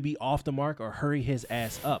get your QB off the mark or hurry his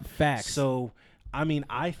ass up. Facts. So, I mean,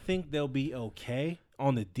 I think they'll be okay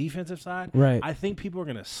on the defensive side. Right. I think people are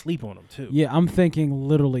gonna sleep on them too. Yeah, I'm thinking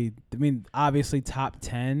literally. I mean, obviously top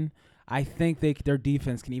 10. I think their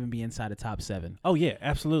defense can even be inside the top 7. Oh yeah,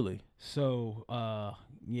 absolutely. So,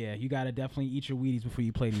 yeah, you got to definitely eat your Wheaties before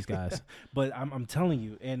you play these guys. But I'm telling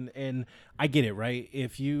you, and I get it, right?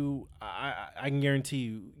 If I can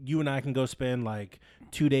guarantee you and I can go spend like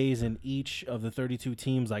 2 days in each of the 32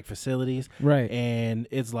 teams, like facilities. Right. And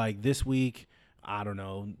it's like this week, I don't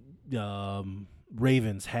know,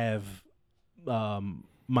 Ravens have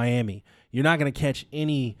Miami. You're not going to catch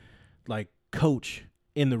any like coach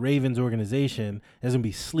in the Ravens organization that's going to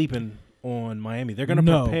be sleeping on Miami. They're going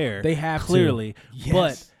to prepare. They have clearly, to. Yes.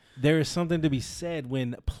 But there is something to be said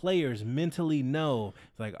when players mentally know,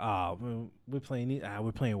 like, we're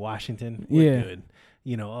playing Washington. We're good.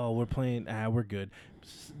 we're playing, we're good.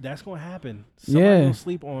 That's going to happen. Somebody's going to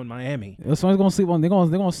sleep on Miami. Someone's going to sleep on, they're going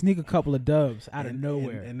to sneak a couple of dubs out of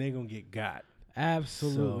nowhere. And they're going to get got.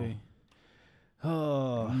 Absolutely.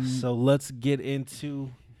 So let's get into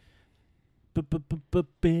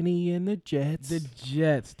Benny and the Jets. The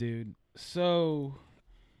Jets, dude. So,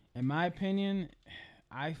 in my opinion,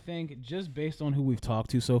 I think just based on who we've talked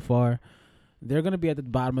to so far, they're going to be at the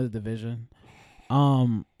bottom of the division.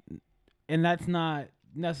 And that's not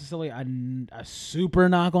necessarily a super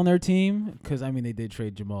knock on their team because, I mean, they did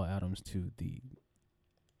trade Jamal Adams to the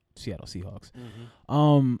Seattle Seahawks.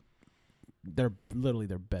 Mm-hmm. They're literally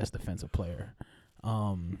their best defensive player.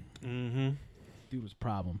 Dude was a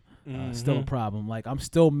problem. Still a problem. Like, I'm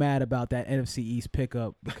still mad about that NFC East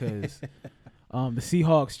pickup because the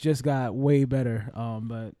Seahawks just got way better.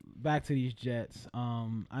 But back to these Jets.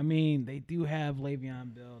 I mean, they do have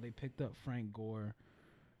Le'Veon Bell. They picked up Frank Gore.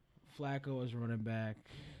 Flacco is running back.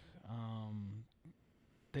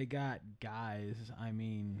 They got guys. I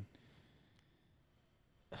mean,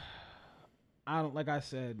 like I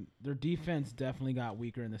said, their defense definitely got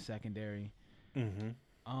weaker in the secondary.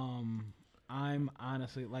 I'm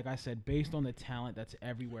honestly, like I said, based on the talent that's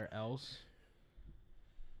everywhere else,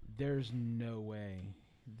 there's no way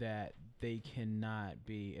that they cannot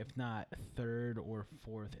be, if not third or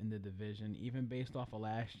fourth in the division, even based off of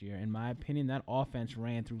last year. In my opinion, that offense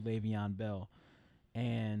ran through Le'Veon Bell,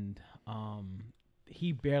 and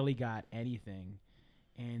he barely got anything.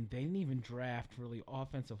 And they didn't even draft really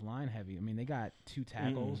offensive line heavy. I mean, they got 2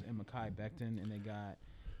 tackles in Mekhi Becton, and they got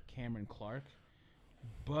Cameron Clark.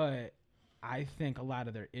 But I think a lot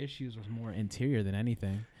of their issues was more interior than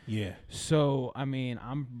anything. Yeah. So, I mean,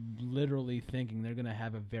 I'm literally thinking they're going to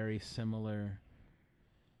have a very similar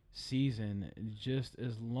season just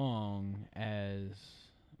as long as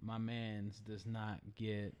my man's does not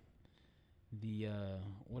get the,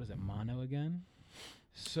 what is it, mono again?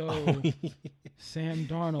 So, Sam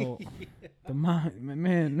Darnold, the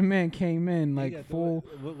man came in like full.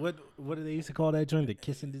 What do they used to call that joint? The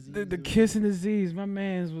kissing disease. The kissing disease. My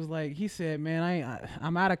man's was like, he said, "Man,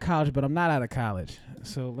 I'm out of college, but I'm not out of college.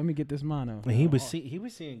 So let me get this mono." And he was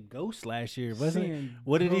seeing ghosts last year, wasn't he?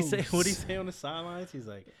 What did he say? What did he say on the sidelines? He's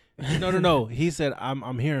like, no. He said,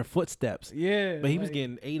 "I'm hearing footsteps." Yeah, but he was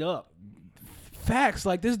getting ate up. Facts.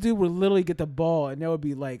 Like, this dude would literally get the ball, and there would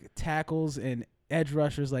be like tackles and edge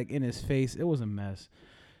rushers like in his face. It was a mess.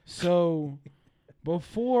 So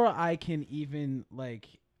before I can even, like,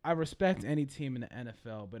 I respect any team in the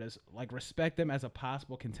NFL, but as like respect them as a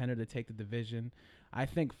possible contender to take the division, I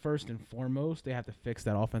think first and foremost they have to fix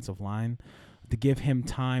that offensive line to give him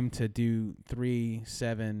time to do 3,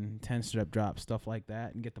 7, 10 step drops, stuff like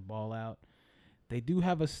that, and get the ball out. They do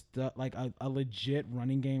have a legit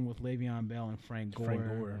running game with Le'Veon Bell and Frank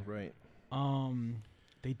Gore. Right.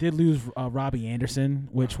 They did lose Robbie Anderson,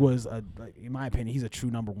 which was, in my opinion, he's a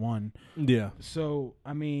true number 1. Yeah. So,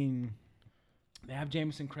 I mean, they have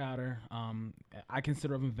Jamison Crowder. I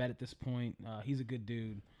consider him a vet at this point. He's a good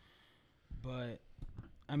dude. But,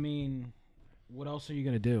 I mean, what else are you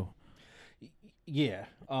going to do? Yeah.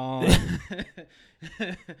 I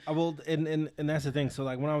will, and that's the thing. So,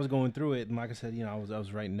 like, when I was going through it, and like I said, I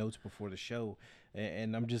was writing notes before the show,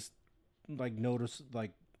 and I'm just, like,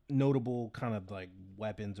 notable kind of like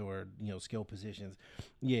weapons or skill positions.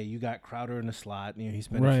 Yeah, you got Crowder in the slot. He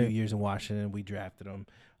spent a few years in Washington. We drafted him.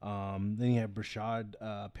 Then you have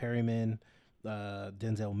Brashad Perryman,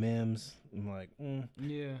 Denzel Mims. I'm like,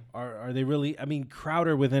 yeah. Are they really? I mean,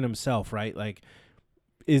 Crowder within himself, right? Like,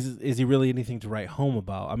 is he really anything to write home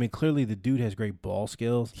about? I mean, clearly the dude has great ball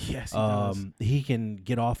skills. Yes, he does. He can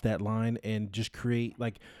get off that line and just create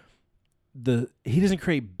like. He doesn't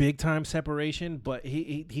create big time separation, but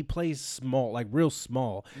he plays small, like real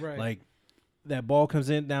small. Right. Like that ball comes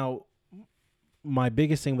in. Now, my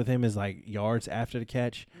biggest thing with him is like yards after the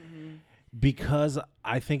catch, because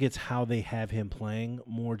I think it's how they have him playing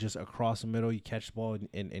more just across the middle. You catch the ball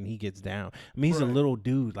and he gets down. I mean, he's a little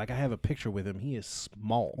dude. Like I have a picture with him. He is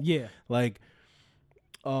small. Yeah. Like,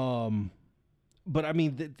 but I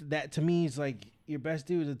mean that to me is like. Your best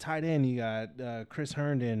dude is a tight end. You got Chris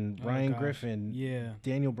Herndon, Ryan Griffin,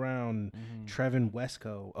 Daniel Brown, Trevin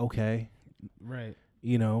Wesco. Okay. Right.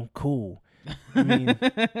 Cool. I mean,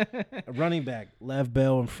 running back, Lev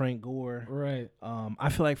Bell and Frank Gore. Right. I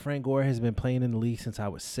feel like Frank Gore has been playing in the league since I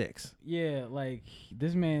was 6. Yeah, like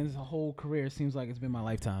this man's whole career seems like it's been my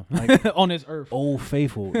lifetime Like on this earth. Old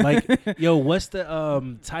faithful. Like, yo, what's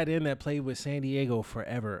the tight end that played with San Diego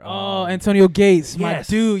forever? Antonio Gates, my yes.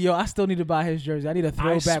 dude. Yo, I still need to buy his jersey. I need a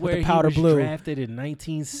throwback with the powder he was blue. drafted in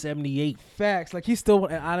 1978. Facts. Like he's still.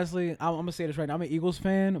 And honestly, I'm gonna say this right now. I'm an Eagles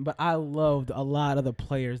fan, but I loved a lot of the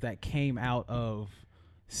players that came out of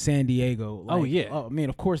San Diego. Like, Oh, yeah. I mean,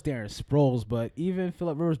 of course Darren Sproles, but even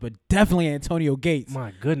Phillip Rivers, but definitely Antonio Gates.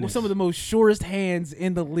 My goodness. With some of the most shortest hands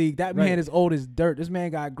in the league. That man is old as dirt. This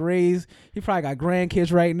man got grays. He probably got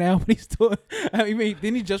grandkids right now, but he's still. I mean,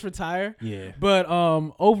 didn't he just retire? Yeah. But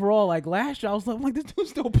overall, like last year, I was like, this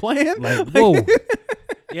dude's still playing. Like, whoa.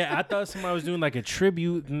 Yeah, I thought somebody was doing like a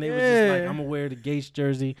tribute, and they were just like, "I'm gonna wear the Gates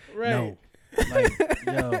jersey." Right. No, like,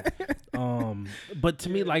 yo. But to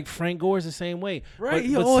me, like Frank Gore is the same way. Right,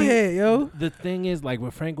 he but old see, head, yo. The thing is, like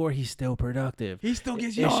with Frank Gore, he's still productive. He still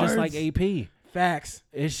gets It's yards. just like AP. Facts.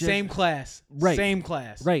 It's just, Same class. Right. Same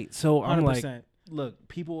class. Right. So I'm 100%. like, look,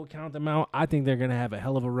 people will count them out. I think they're gonna have a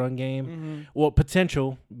hell of a run game. Mm-hmm. Well,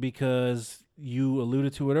 potential, because you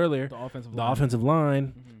alluded to it earlier. The offensive The line. offensive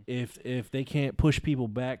line. Mhm. If they can't push people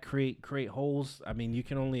back, create holes, I mean, you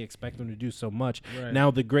can only expect them to do so much. Right.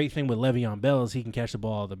 Now, the great thing with Le'Veon Bell is he can catch the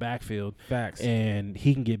ball out of the backfield, Facts. and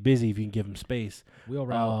he can get busy if you can give him space. Wheel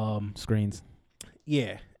route screens.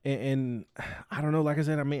 Yeah, and I don't know. Like I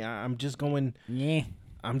said, I mean, I'm just going. Yeah.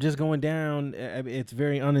 I'm just going down. It's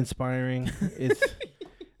very uninspiring. It's.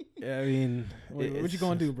 I mean, What you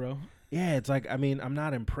gonna do, bro? Yeah, it's like, I mean, I'm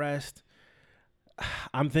not impressed.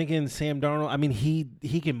 I'm thinking Sam Darnold. I mean, he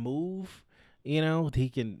can move. You know, he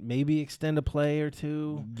can maybe extend a play or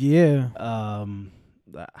two. Yeah.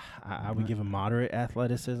 I would give him moderate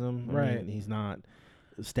athleticism. I Right. mean, he's not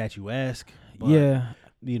statuesque. But, Yeah.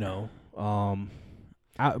 You know.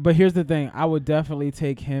 But here's the thing. I would definitely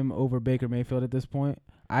take him over Baker Mayfield at this point.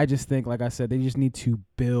 I just think, like I said, they just need to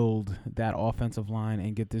build that offensive line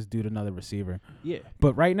and get this dude another receiver. Yeah.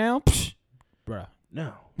 But right now, bruh.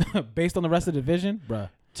 No. Based on the rest of the division, bruh.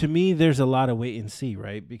 To me, there's a lot of wait and see,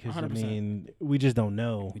 right? Because 100%. I mean, we just don't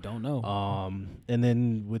know. We don't know. And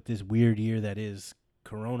then with this weird year that is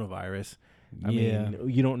coronavirus, I Yeah. mean,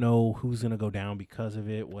 you don't know who's gonna go down because of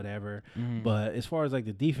it, whatever. Mhm. But as far as like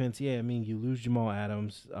the defense, yeah, I mean, you lose Jamal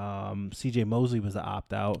Adams. C.J. Mosley was the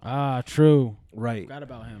opt out, True. right? Forgot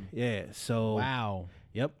about him. Yeah. So Wow.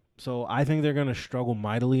 Yep. So I think they're gonna struggle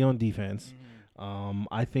mightily on defense.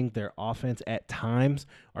 I think their offense at times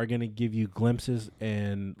are going to give you glimpses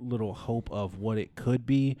and little hope of what it could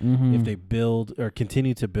be if they build or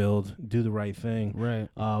continue to build, do the right thing. Right.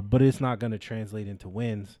 But it's not going to translate into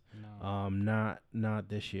wins. No. Not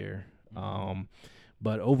this year.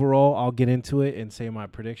 But overall, I'll get into it and say my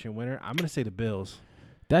prediction winner. I'm going to say the Bills.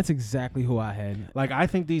 That's exactly who I had. Like, I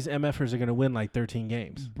think these MFers are going to win like 13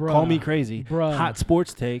 games. Bruh. Call me crazy. Bruh. Hot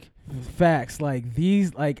sports take. Facts. Like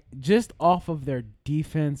these, like just off of their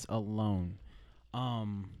defense alone.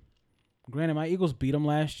 Granted, my Eagles beat them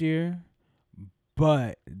last year,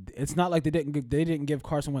 but it's not like they didn't give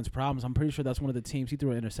Carson Wentz problems. I'm pretty sure that's one of the teams he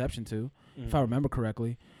threw an interception to, if I remember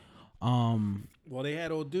correctly. Well, they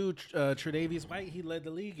had old dude Tre'Davious White. He led the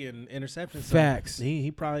league in interceptions. Facts. So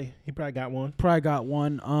he probably got one. Probably got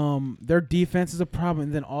one. Their defense is a problem,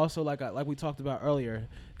 and then also like we talked about earlier,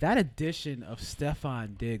 that addition of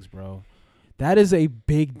Stephon Diggs, bro, that is a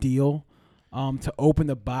big deal. To open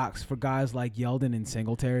the box for guys like Yeldon and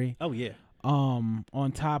Singletary. Oh yeah. On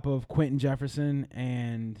top of Quentin Jefferson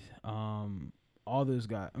and all those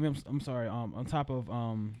guys. I mean, I'm sorry. On top of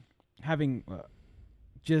having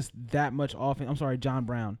just that much offense. I'm sorry, John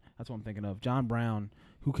Brown. That's what I'm thinking of. John Brown,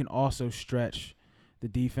 who can also stretch the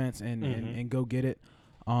defense and go get it.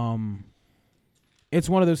 It's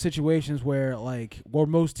one of those situations where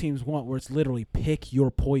most teams want, where it's literally pick your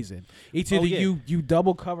poison. It's either you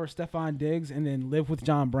double cover Stephon Diggs and then live with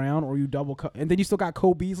John Brown, or you double cover, and then you still got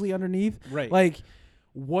Cole Beasley underneath. Right. Like,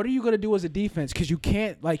 what are you gonna do as a defense? Because you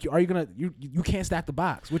can't you can't stack the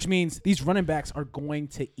box, which means these running backs are going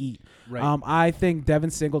to eat. Right. I think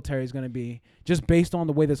Devin Singletary is gonna be, just based on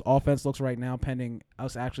the way this offense looks right now, pending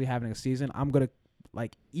us actually having a season. I'm gonna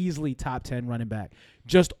easily top 10 running back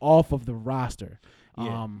just off of the roster.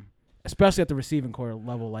 Yeah. Especially at the receiving core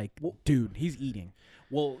level, dude, he's eating.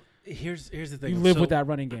 Well, here's the thing. You live with that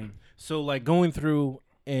running game. So going through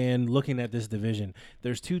and looking at this division,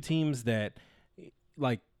 there's two teams that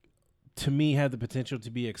to me have the potential to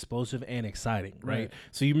be explosive and exciting, right?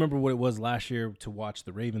 So you remember what it was last year to watch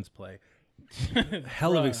the Ravens play.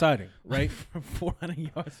 hell of exciting, right? For 400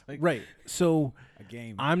 yards, like Right. So a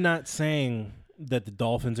game. I'm not saying that the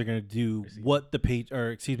Dolphins are going to do what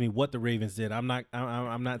what the Ravens did. I'm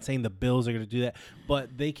not saying the Bills are going to do that,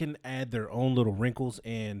 but they can add their own little wrinkles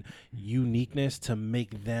and uniqueness to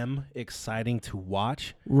make them exciting to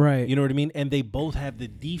watch. Right. You know what I mean? And they both have the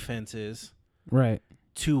defenses Right.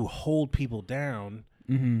 to hold people down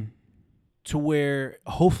Mm-hmm. to where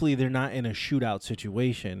hopefully they're not in a shootout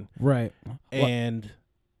situation. Right. And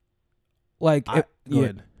Like, go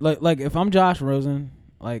ahead. like if I'm Josh Rosen,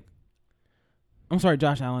 like, I'm sorry,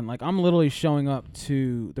 Josh Allen, like, I'm literally showing up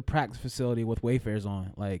to the practice facility with Wayfarers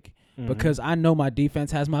on, like, because I know my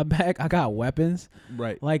defense has my back. I got weapons.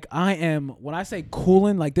 Right. Like, when I say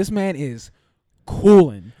cooling, like, this man is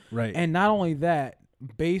cooling. Right. And not only that,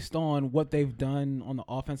 based on what they've done on the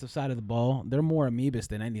offensive side of the ball, they're more amoebas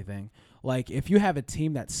than anything. Like, if you have a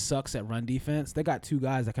team that sucks at run defense, they got two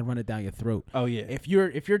guys that can run it down your throat. Oh yeah. If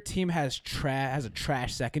your team has a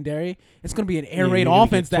trash secondary, it's going to be an air Yeah, raid you're gonna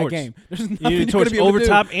offense get that torched. game. There's nothing You you're need going to to be torch able over to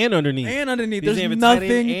top do. and underneath. And underneath, Because there's they have a tight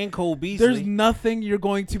end nothing. and Cole Beasley. There's nothing you're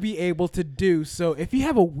going to be able to do. So if you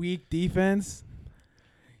have a weak defense,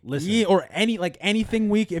 Listen. or anything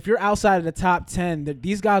weak, if you're outside of the top 10,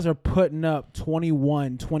 these guys are putting up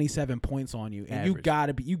 21, 27 points on you, and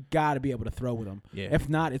Average. you gotta be able to throw with them. Yeah. If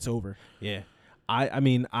not, it's over. Yeah. I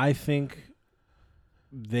mean, I think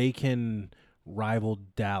they can rival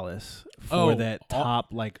Dallas for that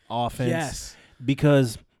top offense. Yes.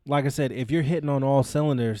 Because like I said, if you're hitting on all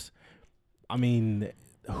cylinders, I mean,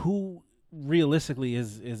 who realistically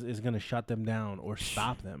is going to shut them down or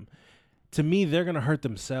stop them? To me, they're going to hurt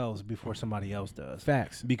themselves before somebody else does.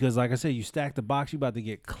 Facts. Because like I said, you stack the box, you about to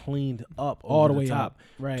get cleaned up All over the way top. up.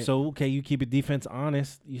 Right. So, okay, you keep your defense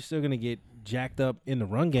honest, you're still going to get jacked up in the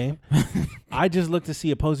run game. I just look to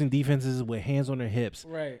see opposing defenses with hands on their hips,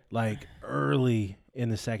 Right. like early in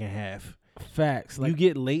the second half. Facts. Like, you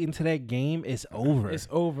get late into that game, it's over. it's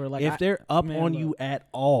over. Like, if they're up on you at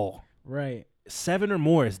all, right. 7 or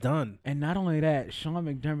more is done. And not only that, Sean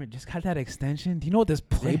McDermott just got that extension. Do you know what this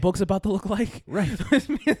playbook's about to look like? Right.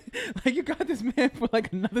 Like, you got this man for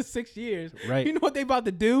like another 6 years. Right. You know what they about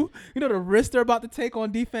to do? You know the risk they're about to take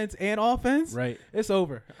on defense and offense? Right. It's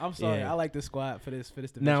over. I'm sorry. Yeah. I like this squad for this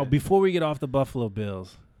division. Now, before we get off the Buffalo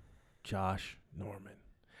Bills, Josh Norman,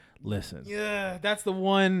 listen. Yeah, that's the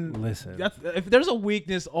one. Listen. If there's a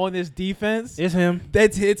weakness on this defense, It's him.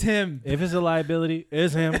 it's him. If it's a liability,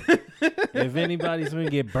 it's him. If anybody's going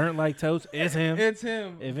to get burnt like toast, it's him. It's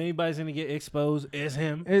him. If anybody's going to get exposed, it's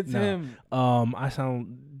him. It's No. him. I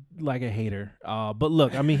sound like a hater. But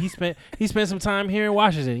look, I mean, he spent some time here in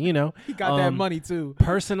Washington, you know. He got that money too.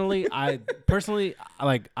 Personally, I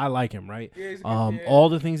like him, right? Yeah, he's good, yeah. All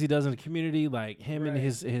the things he does in the community, like him and Right.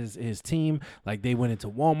 his team, like they went into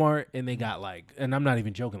Walmart and they got and I'm not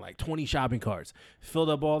even joking, like 20 shopping carts, filled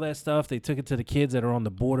up all that stuff. They took it to the kids that are on the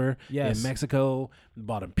border Yes. in Mexico,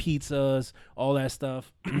 bought them pizzas, all that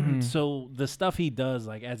stuff. So the stuff he does,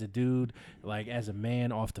 like as a dude, like as a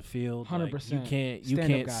man off the field, like, 100%. you Stand-up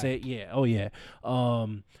can't guy. say oh yeah.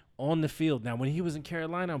 On the field. Now, when he was in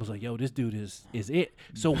Carolina, I was like, yo, this dude is it.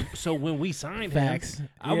 So when we signed Facts. him,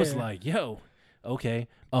 I was Yeah. like, yo, okay.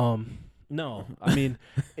 No, I mean,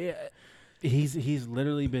 he's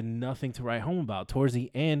literally been nothing to write home about. Towards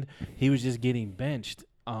the end, he was just getting benched.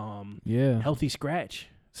 Yeah. Healthy scratch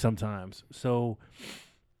sometimes. So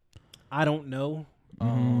I don't know.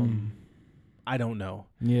 I don't know.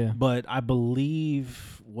 Yeah. But I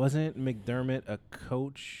believe, wasn't McDermott a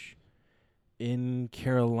coach in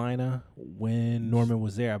Carolina when Norman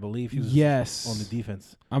was there? I believe he was Yes. on the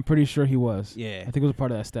defense. I'm pretty sure he was. Yeah. I think he was a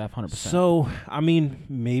part of that staff 100%. So, I mean,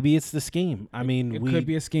 maybe it's the scheme. I mean, it could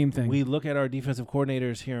be a scheme thing. we look at our defensive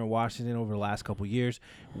coordinators here in Washington over the last couple of years.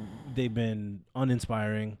 They've been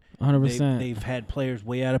uninspiring. 100%. They've had players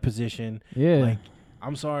way out of position. Yeah. Like,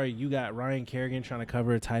 I'm sorry, you got Ryan Kerrigan trying to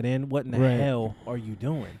cover a tight end. What in the Right. hell are you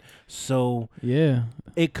doing? So yeah.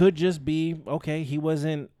 it could just be, okay, he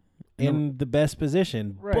wasn't in the best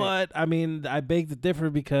position. Right. But, I mean, I beg to differ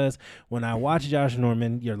because when I watch Josh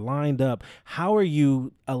Norman, you're lined up. How are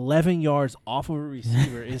you 11 yards off of a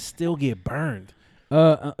receiver and still get burned?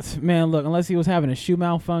 Man, look, unless he was having a shoe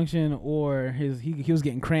malfunction or he was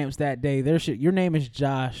getting cramps that day, your name is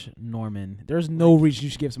Josh Norman. There's no reason you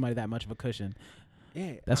should give somebody that much of a cushion.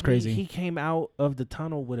 Yeah, That's I mean, crazy. he came out of the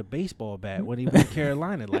tunnel with a baseball bat when he was in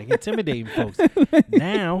Carolina, like intimidating folks.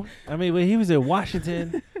 Now, I mean, when he was in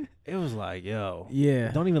Washington, it was like, yo,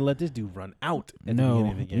 Yeah. don't even let this dude run out at the beginning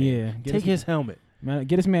of the game. Yeah. Take his helmet. Man,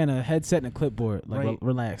 get this man a headset and a clipboard. Like, Right.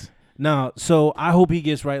 relax. No, so I hope he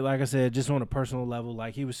gets right. Like I said, just on a personal level,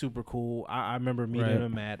 like he was super cool. I remember meeting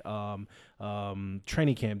him at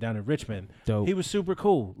training camp down in Richmond. Dope. He was super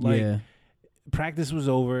cool. Like practice was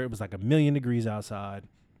over. It was like 1,000,000 degrees outside.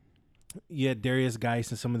 You had Darius Geis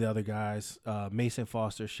and some of the other guys. Mason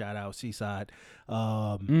Foster, shout out Seaside.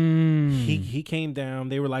 He came down.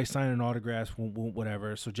 They were like signing autographs,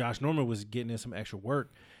 whatever. So Josh Norman was getting in some extra work.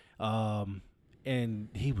 And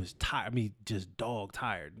he was tired. I mean, just dog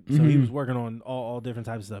tired. So he was working on all different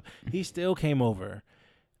types of stuff. He still came over.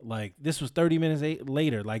 Like, this was 30 minutes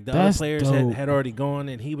later. Like, the other players had already gone,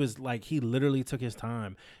 and he was like, he literally took his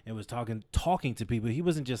time and was talking to people. He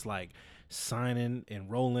wasn't just like signing and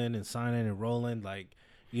rolling and signing and rolling. Like,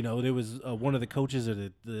 you know, there was one of the coaches or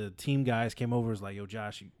the team guys came over, was like, yo,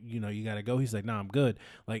 Josh, you got to go. He's like, nah, I'm good.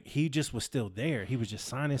 Like, he just was still there. He was just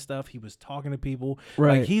signing stuff. He was talking to people.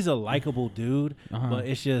 Right. Like, he's a likable dude, but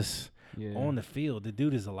it's just on the field, the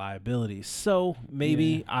dude is a liability. So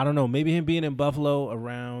maybe, I don't know, maybe him being in Buffalo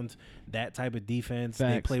around that type of defense,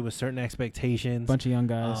 they play with certain expectations. Bunch of young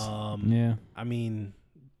guys. I mean,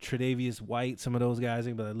 Tre'Davious White, some of those guys,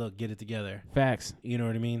 they be like, look, get it together. Facts. You know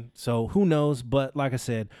what I mean? So who knows? But like I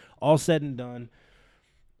said, all said and done,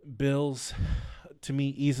 Bills, to me,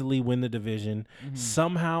 easily win the division.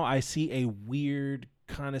 Somehow I see a weird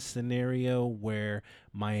kind of scenario where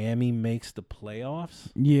Miami makes the playoffs.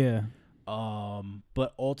 Yeah.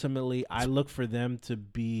 But ultimately, I look for them to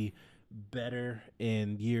be better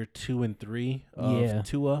in year 2 and 3 of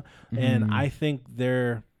Tua. And I think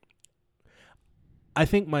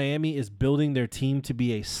Miami is building their team to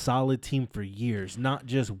be a solid team for years, not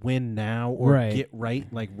just win now or get right,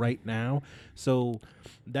 like right now. So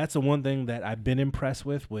that's the one thing that I've been impressed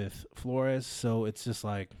with Flores. So it's just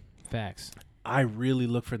like facts. I really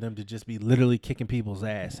look for them to just be literally kicking people's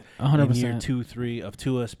ass 100%. in year 2, 3 of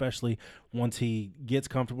Tua, especially once he gets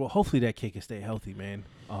comfortable. Hopefully that kid can stay healthy, man.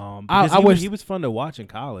 Because he was fun to watch in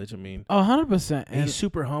college. I mean, 100%. He's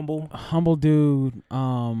super humble. Humble dude.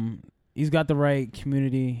 He's got the right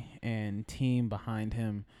community and team behind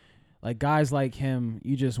him. Like, guys like him,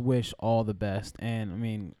 you just wish all the best. And, I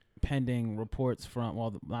mean, pending reports from,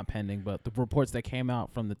 well, not pending, but the reports that came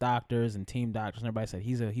out from the doctors and team doctors and everybody said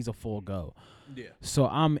he's a full go. Yeah. So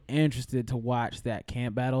I'm interested to watch that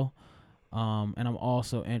camp battle. And I'm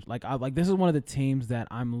also this is one of the teams that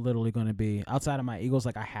I'm literally going to be outside of my Eagles.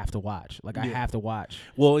 Like, I have to watch. I have to watch.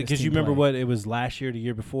 Well, because you remember what it was last year, the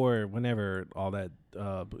year before, whenever all that.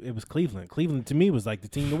 It was Cleveland. Cleveland to me was like the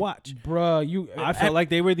team to watch, bruh. I felt like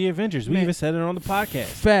they were the Avengers. We even said it on the podcast.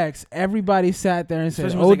 Facts. Everybody sat there and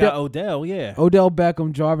said, Odell, yeah, Odell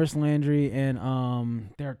Beckham, Jarvis Landry, and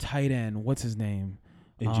their tight end. What's his name?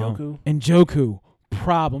 Njoku.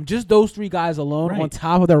 Problem. Just those 3 guys alone on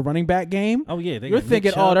top of their running back game. Oh yeah, you're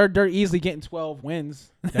thinking, they're easily getting 12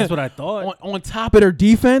 wins. That's what I thought. on top of their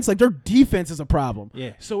defense, like, their defense is a problem.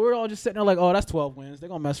 Yeah. So we're all just sitting there like, oh, that's 12 wins. They're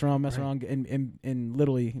gonna mess around, and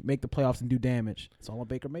literally make the playoffs and do damage. It's all on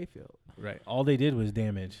Baker Mayfield. Right. All they did was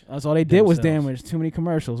damage. That's all they did was damage. Too many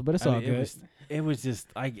commercials, but it's all good. It was just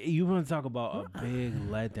like, you want to talk about a big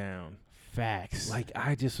letdown. Facts. Like,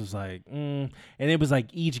 I just was like, and it was like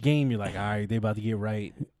each game you're like, all right, they about to get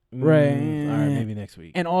right. Right. All right, maybe next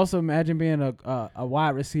week. And also imagine being a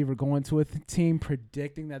wide receiver going to a team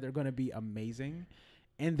predicting that they're going to be amazing,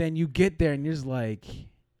 and then you get there and you're just like,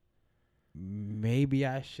 maybe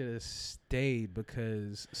I should have stayed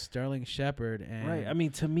because Sterling Shepard and right. I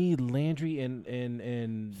mean, to me, Landry and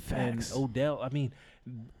Odell. I mean,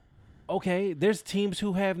 okay, there's teams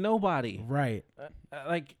who have nobody. Right.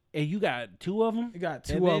 And you got 2 of them? You got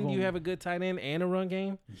 2 of them. And then you have a good tight end and a run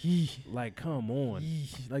game? Like, come on.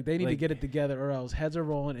 Like, they need to get it together, or else heads are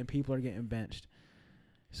rolling and people are getting benched.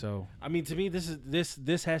 So, I mean, to me,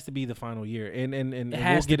 this has to be the final year, and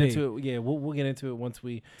we'll get into it. Yeah, we'll get into it once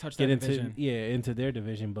we get into their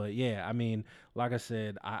division. But yeah, I mean, like I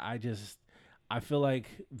said, I feel like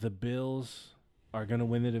the Bills are gonna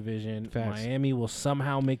win the division. Facts. Miami will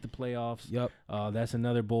somehow make the playoffs. Yep. That's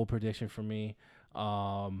another bold prediction for me. But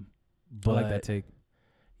I like that take.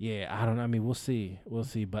 Yeah, I don't know. I mean, we'll see.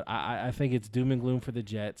 But I think it's doom and gloom for the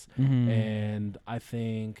Jets, and I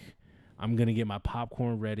think I'm gonna get my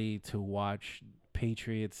popcorn ready to watch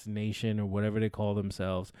Patriots Nation or whatever they call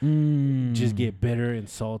themselves just get bitter and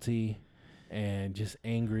salty and just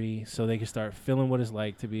angry, so they can start feeling what it's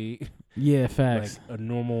like to be facts, like a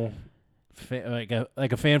normal like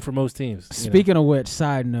a fan for most teams. Speaking of which,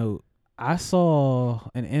 side note, I saw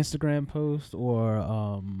an Instagram post or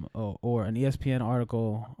an ESPN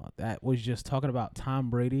article that was just talking about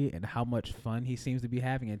Tom Brady and how much fun he seems to be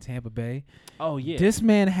having in Tampa Bay. Oh yeah. This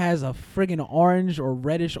man has a friggin' orange or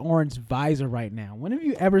reddish orange visor right now. When have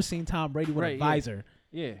you ever seen Tom Brady with a visor?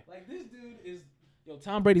 Yeah. Like this dude is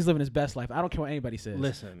Tom Brady's living his best life. I don't care what anybody says.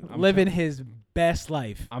 Listen, living his best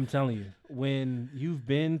life. I'm telling you, when you've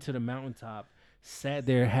been to the mountaintop, sat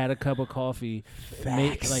there, had a cup of coffee,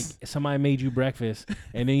 like somebody made you breakfast,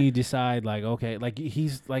 and then you decide like, okay, like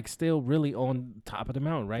he's like still really on top of the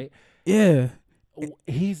mountain, right? Yeah.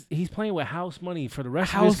 He's playing with house money for the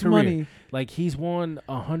rest of his career. Money. Like he's won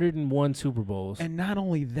 101 Super Bowls. And not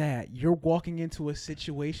only that, you're walking into a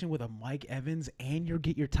situation with a Mike Evans and you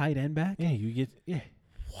get your tight end back? Yeah.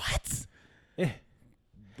 What? Yeah.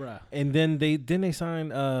 Bruh. And then they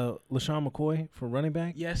signed LaShawn McCoy for running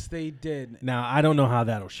back. Yes, they did. Now I don't know how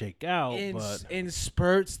that'll shake out, but in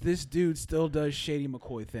spurts, this dude still does Shady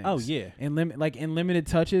McCoy things. Oh yeah. In limited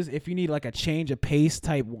touches, if you need like a change of pace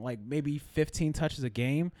type, like maybe 15 touches a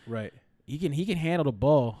game, right. He can handle the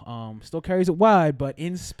ball. Still carries it wide, but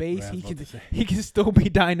in space he can still be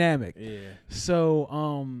dynamic. Yeah.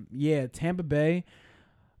 So Tampa Bay.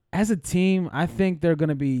 As a team, I think they're going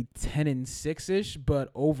to be 10-6-ish, but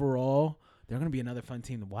overall, they're going to be another fun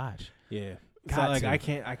team to watch. Yeah. So like I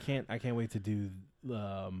can't wait to do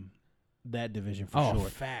that division for sure.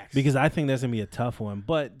 Facts. Because I think that's going to be a tough one.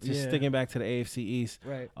 But just Yeah. sticking back to the AFC East,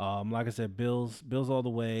 Right. Like I said, Bills all the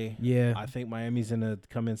way. Yeah. I think Miami's going to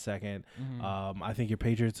come in second. Mhm. I think your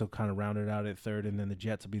Patriots will kind of round it out at third, and then the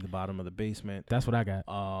Jets will be the bottom of the basement. That's what I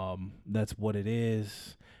got. That's what it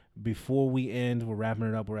is. Before we end, we're wrapping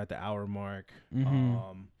it up. We're at the hour mark.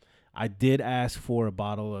 Mhm. I did ask for a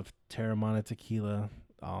bottle of Terramana tequila.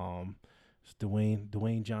 It's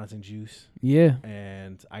Dwayne Johnson juice. Yeah.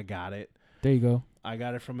 And I got it. There you go. I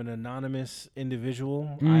got it from an anonymous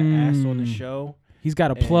individual. I asked on the show. He's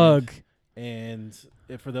got a plug. And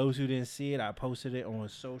for those who didn't see it, I posted it on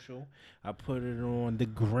social. I put it on the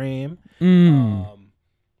gram.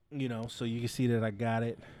 So you can see that I got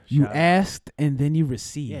it. You Shout out. asked and then you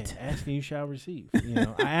received. Yeah, asking you shall receive.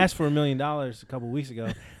 I asked for $1 million a couple weeks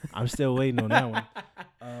ago. I'm still waiting on that one.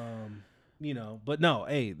 But no,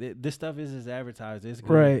 hey, this stuff is as advertised. It's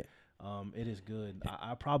good. Right. It is good.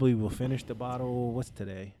 I probably will finish the bottle. What's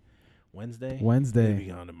today? Wednesday. Wednesday. It'll be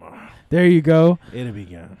gone tomorrow. There you go. It'll be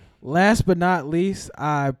gone. Last but not least,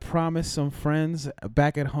 I promised some friends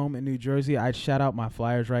back at home in New Jersey. I'd shout out my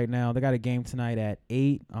Flyers right now. They got a game tonight at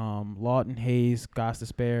 8. Lawton Hayes,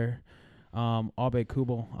 Gostisbehere, Abe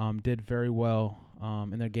Kubel did very well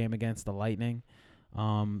in their game against the Lightning.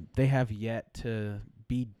 They have yet to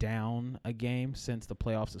be down a game since the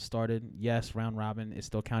playoffs have started. Yes, round robin is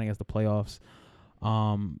still counting as the playoffs.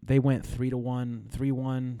 They went 3-1,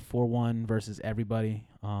 3-1, 4-1 versus everybody.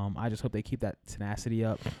 I just hope they keep that tenacity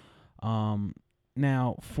up.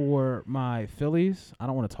 Now for my Phillies, I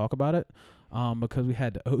don't want to talk about it because we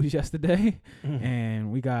had the O's yesterday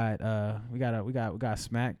and we got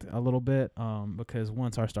smacked a little bit because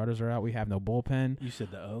once our starters are out, we have no bullpen. You said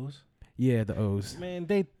the O's? Yeah, the O's. Man,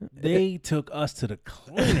 they took us to the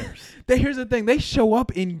cleaners. Here's the thing: they show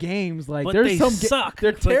up in games like but there's they some suck.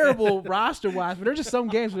 They're terrible roster wise, but there's just some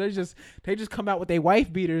games where they just come out with their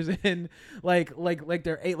wife beaters and like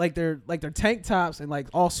their tank tops and like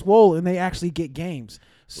all swole, and they actually get games.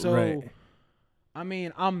 So. Right. I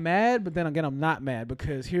mean, I'm mad, but then again, I'm not mad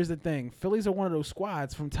because here's the thing. Phillies are one of those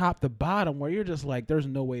squads from top to bottom where you're just like, there's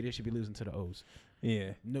no way they should be losing to the O's. Yeah.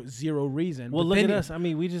 No, zero reason. Well, but look then at us. I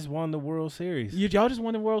mean, we just won the World Series. Y'all just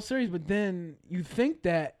won the World Series, but then you think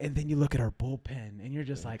that, and then you look at our bullpen, and you're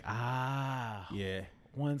just like, Yeah.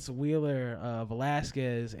 Once Wheeler,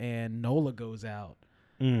 Velasquez, and Nola goes out,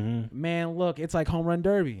 Mm-hmm. man, look, it's like home run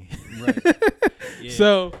derby. Right. Yeah.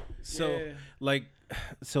 So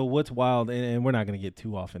So what's wild, and we're not going to get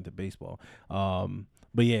too off into baseball,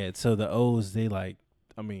 but yeah, so the O's, they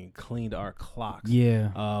cleaned our clocks.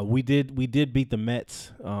 Yeah. We did beat the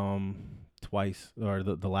Mets twice, or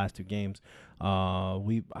the last two games. I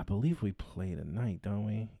believe we play tonight, don't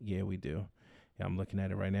we? Yeah, we do. Yeah, I'm looking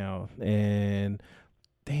at it right now, and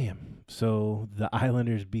damn. So the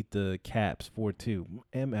Islanders beat the Caps 4-2.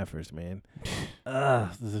 MFers, man.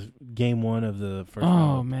 This is game one of the first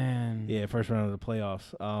round. Oh, man. Yeah, first round of the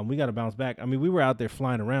playoffs. We got to bounce back. I mean, we were out there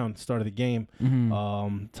flying around start of the game.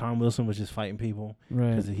 Mm-hmm. Tom Wilson was just fighting people.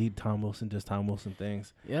 Right. Because Tom Wilson does Tom Wilson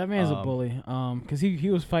things. Yeah, that man's a bully. Because he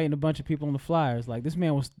was fighting a bunch of people on the Flyers. Like, this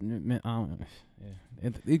man was... when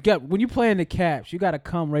you play in the Caps, you got to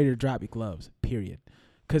come ready to drop your gloves, period.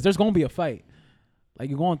 Because there's going to be a fight. Like,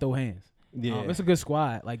 you're going to throw hands. Yeah. It's a good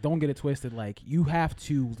squad. Like, don't get it twisted. Like, you have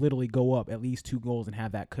to literally go up at least 2 goals and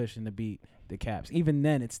have that cushion to beat the Caps. Even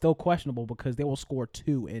then, it's still questionable because they will score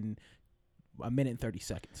 2 in a minute and 30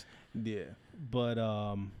 seconds. Yeah, but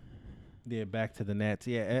yeah, back to the Nets.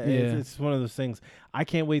 Yeah, it's one of those things. I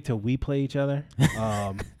can't wait till we play each other.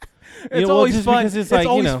 It's always fun. It's It's like,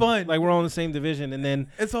 always fun. Like we're all in the same division, and then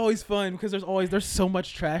It's always fun because there's so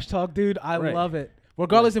much trash talk, dude. I Right. love it.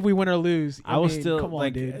 Regardless if we win or lose. I was mean, still come on,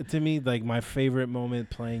 like, dude. to me, like my favorite moment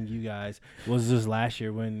playing you guys was this last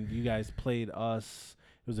year when you guys played us.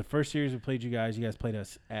 It was the first series we played you guys. You guys played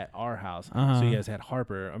us at our house, so you guys had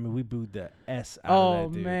Harper. I mean, we booed the S out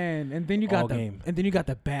of that dude. Man, and then you got All game.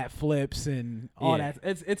 the bat flips and all Yeah.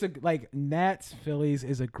 that. It's a like Nats Phillies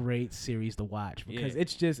is a great series to watch because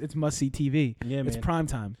Yeah. it's must see TV. Yeah, It's man. prime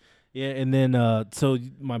time. Yeah, and then so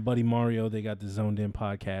my buddy Mario, they got the Zoned In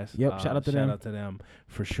podcast. Yep, shout out to them. Shout out to them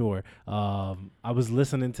for sure. I was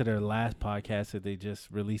listening to their last podcast that they just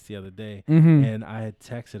released the other day, and I had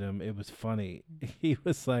texted him. It was funny. He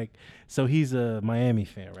was like, so he's a Miami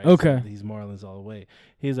fan, right? Okay. So he's Marlins all the way.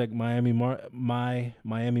 He's like, Miami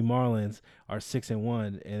Marlins are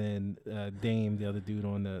 6-1, and then Dame, the other dude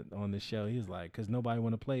on the show, he was like, because nobody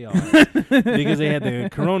want to play y'all because they had the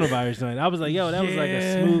coronavirus joint. I was like, yo, that was like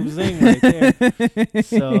a smooth zing right there.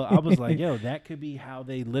 So I was like, yo, that could be how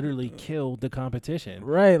they literally killed the competition.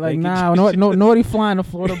 Right, like They could nah, just- nobody flying to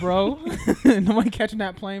Florida, bro. Nobody catching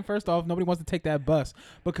that plane. First off, nobody wants to take that bus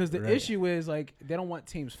because the Right. issue is like they don't want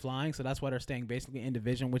teams flying, so that's why they're staying basically in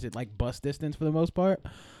division, which is like bus distance for the most part.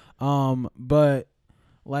 But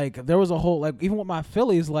like there was a whole like even with my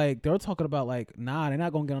Phillies, like they were talking about like nah, they're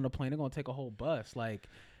not gonna get on the plane. They're gonna take a whole bus. Like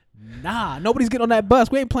nah, nobody's getting on that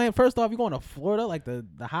bus. We ain't playing. First off, you're going to Florida, like the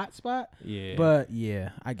hot spot. Yeah. But yeah,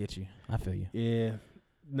 I get you. I feel you. Yeah.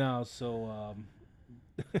 No, so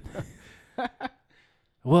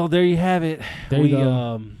well, there you have it. There you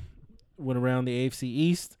go. Went around the AFC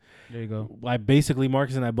East. There you go. Basically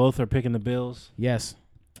Marcus and I both are picking the Bills. Yes.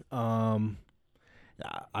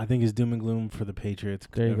 I think it's doom and gloom for the Patriots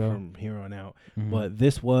There you go. from here on out. Mhm. But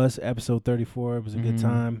this was episode 34. It was a good Mhm.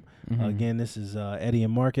 time. Mhm. Again, this is Eddie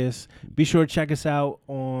and Marcus. Be sure to check us out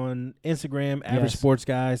on Instagram, Average Yes. Sports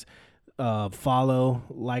Guys. Follow,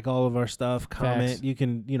 like all of our stuff, comment. Facts. You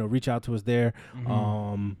can, reach out to us there.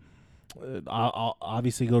 I'll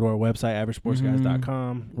obviously go to our website,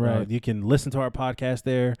 averagesportsguys.com. Right. You can listen to our podcast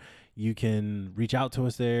there. You can reach out to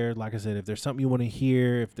us there. Like I said, if there's something you want to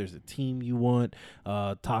hear, if there's a team you want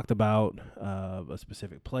talked about, a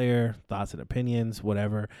specific player, thoughts and opinions,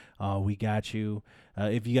 whatever, we got you.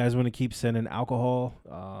 If you guys want to keep sending alcohol,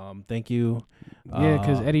 thank you. Yeah,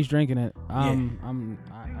 because Eddie's drinking it. I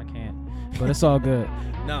can't, but it's all good.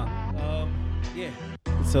 Yeah.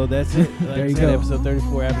 So that's it. Like There I you said, go. Episode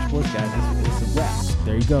 34, Average Sports Guys. It's a wrap.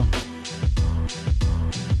 There you go.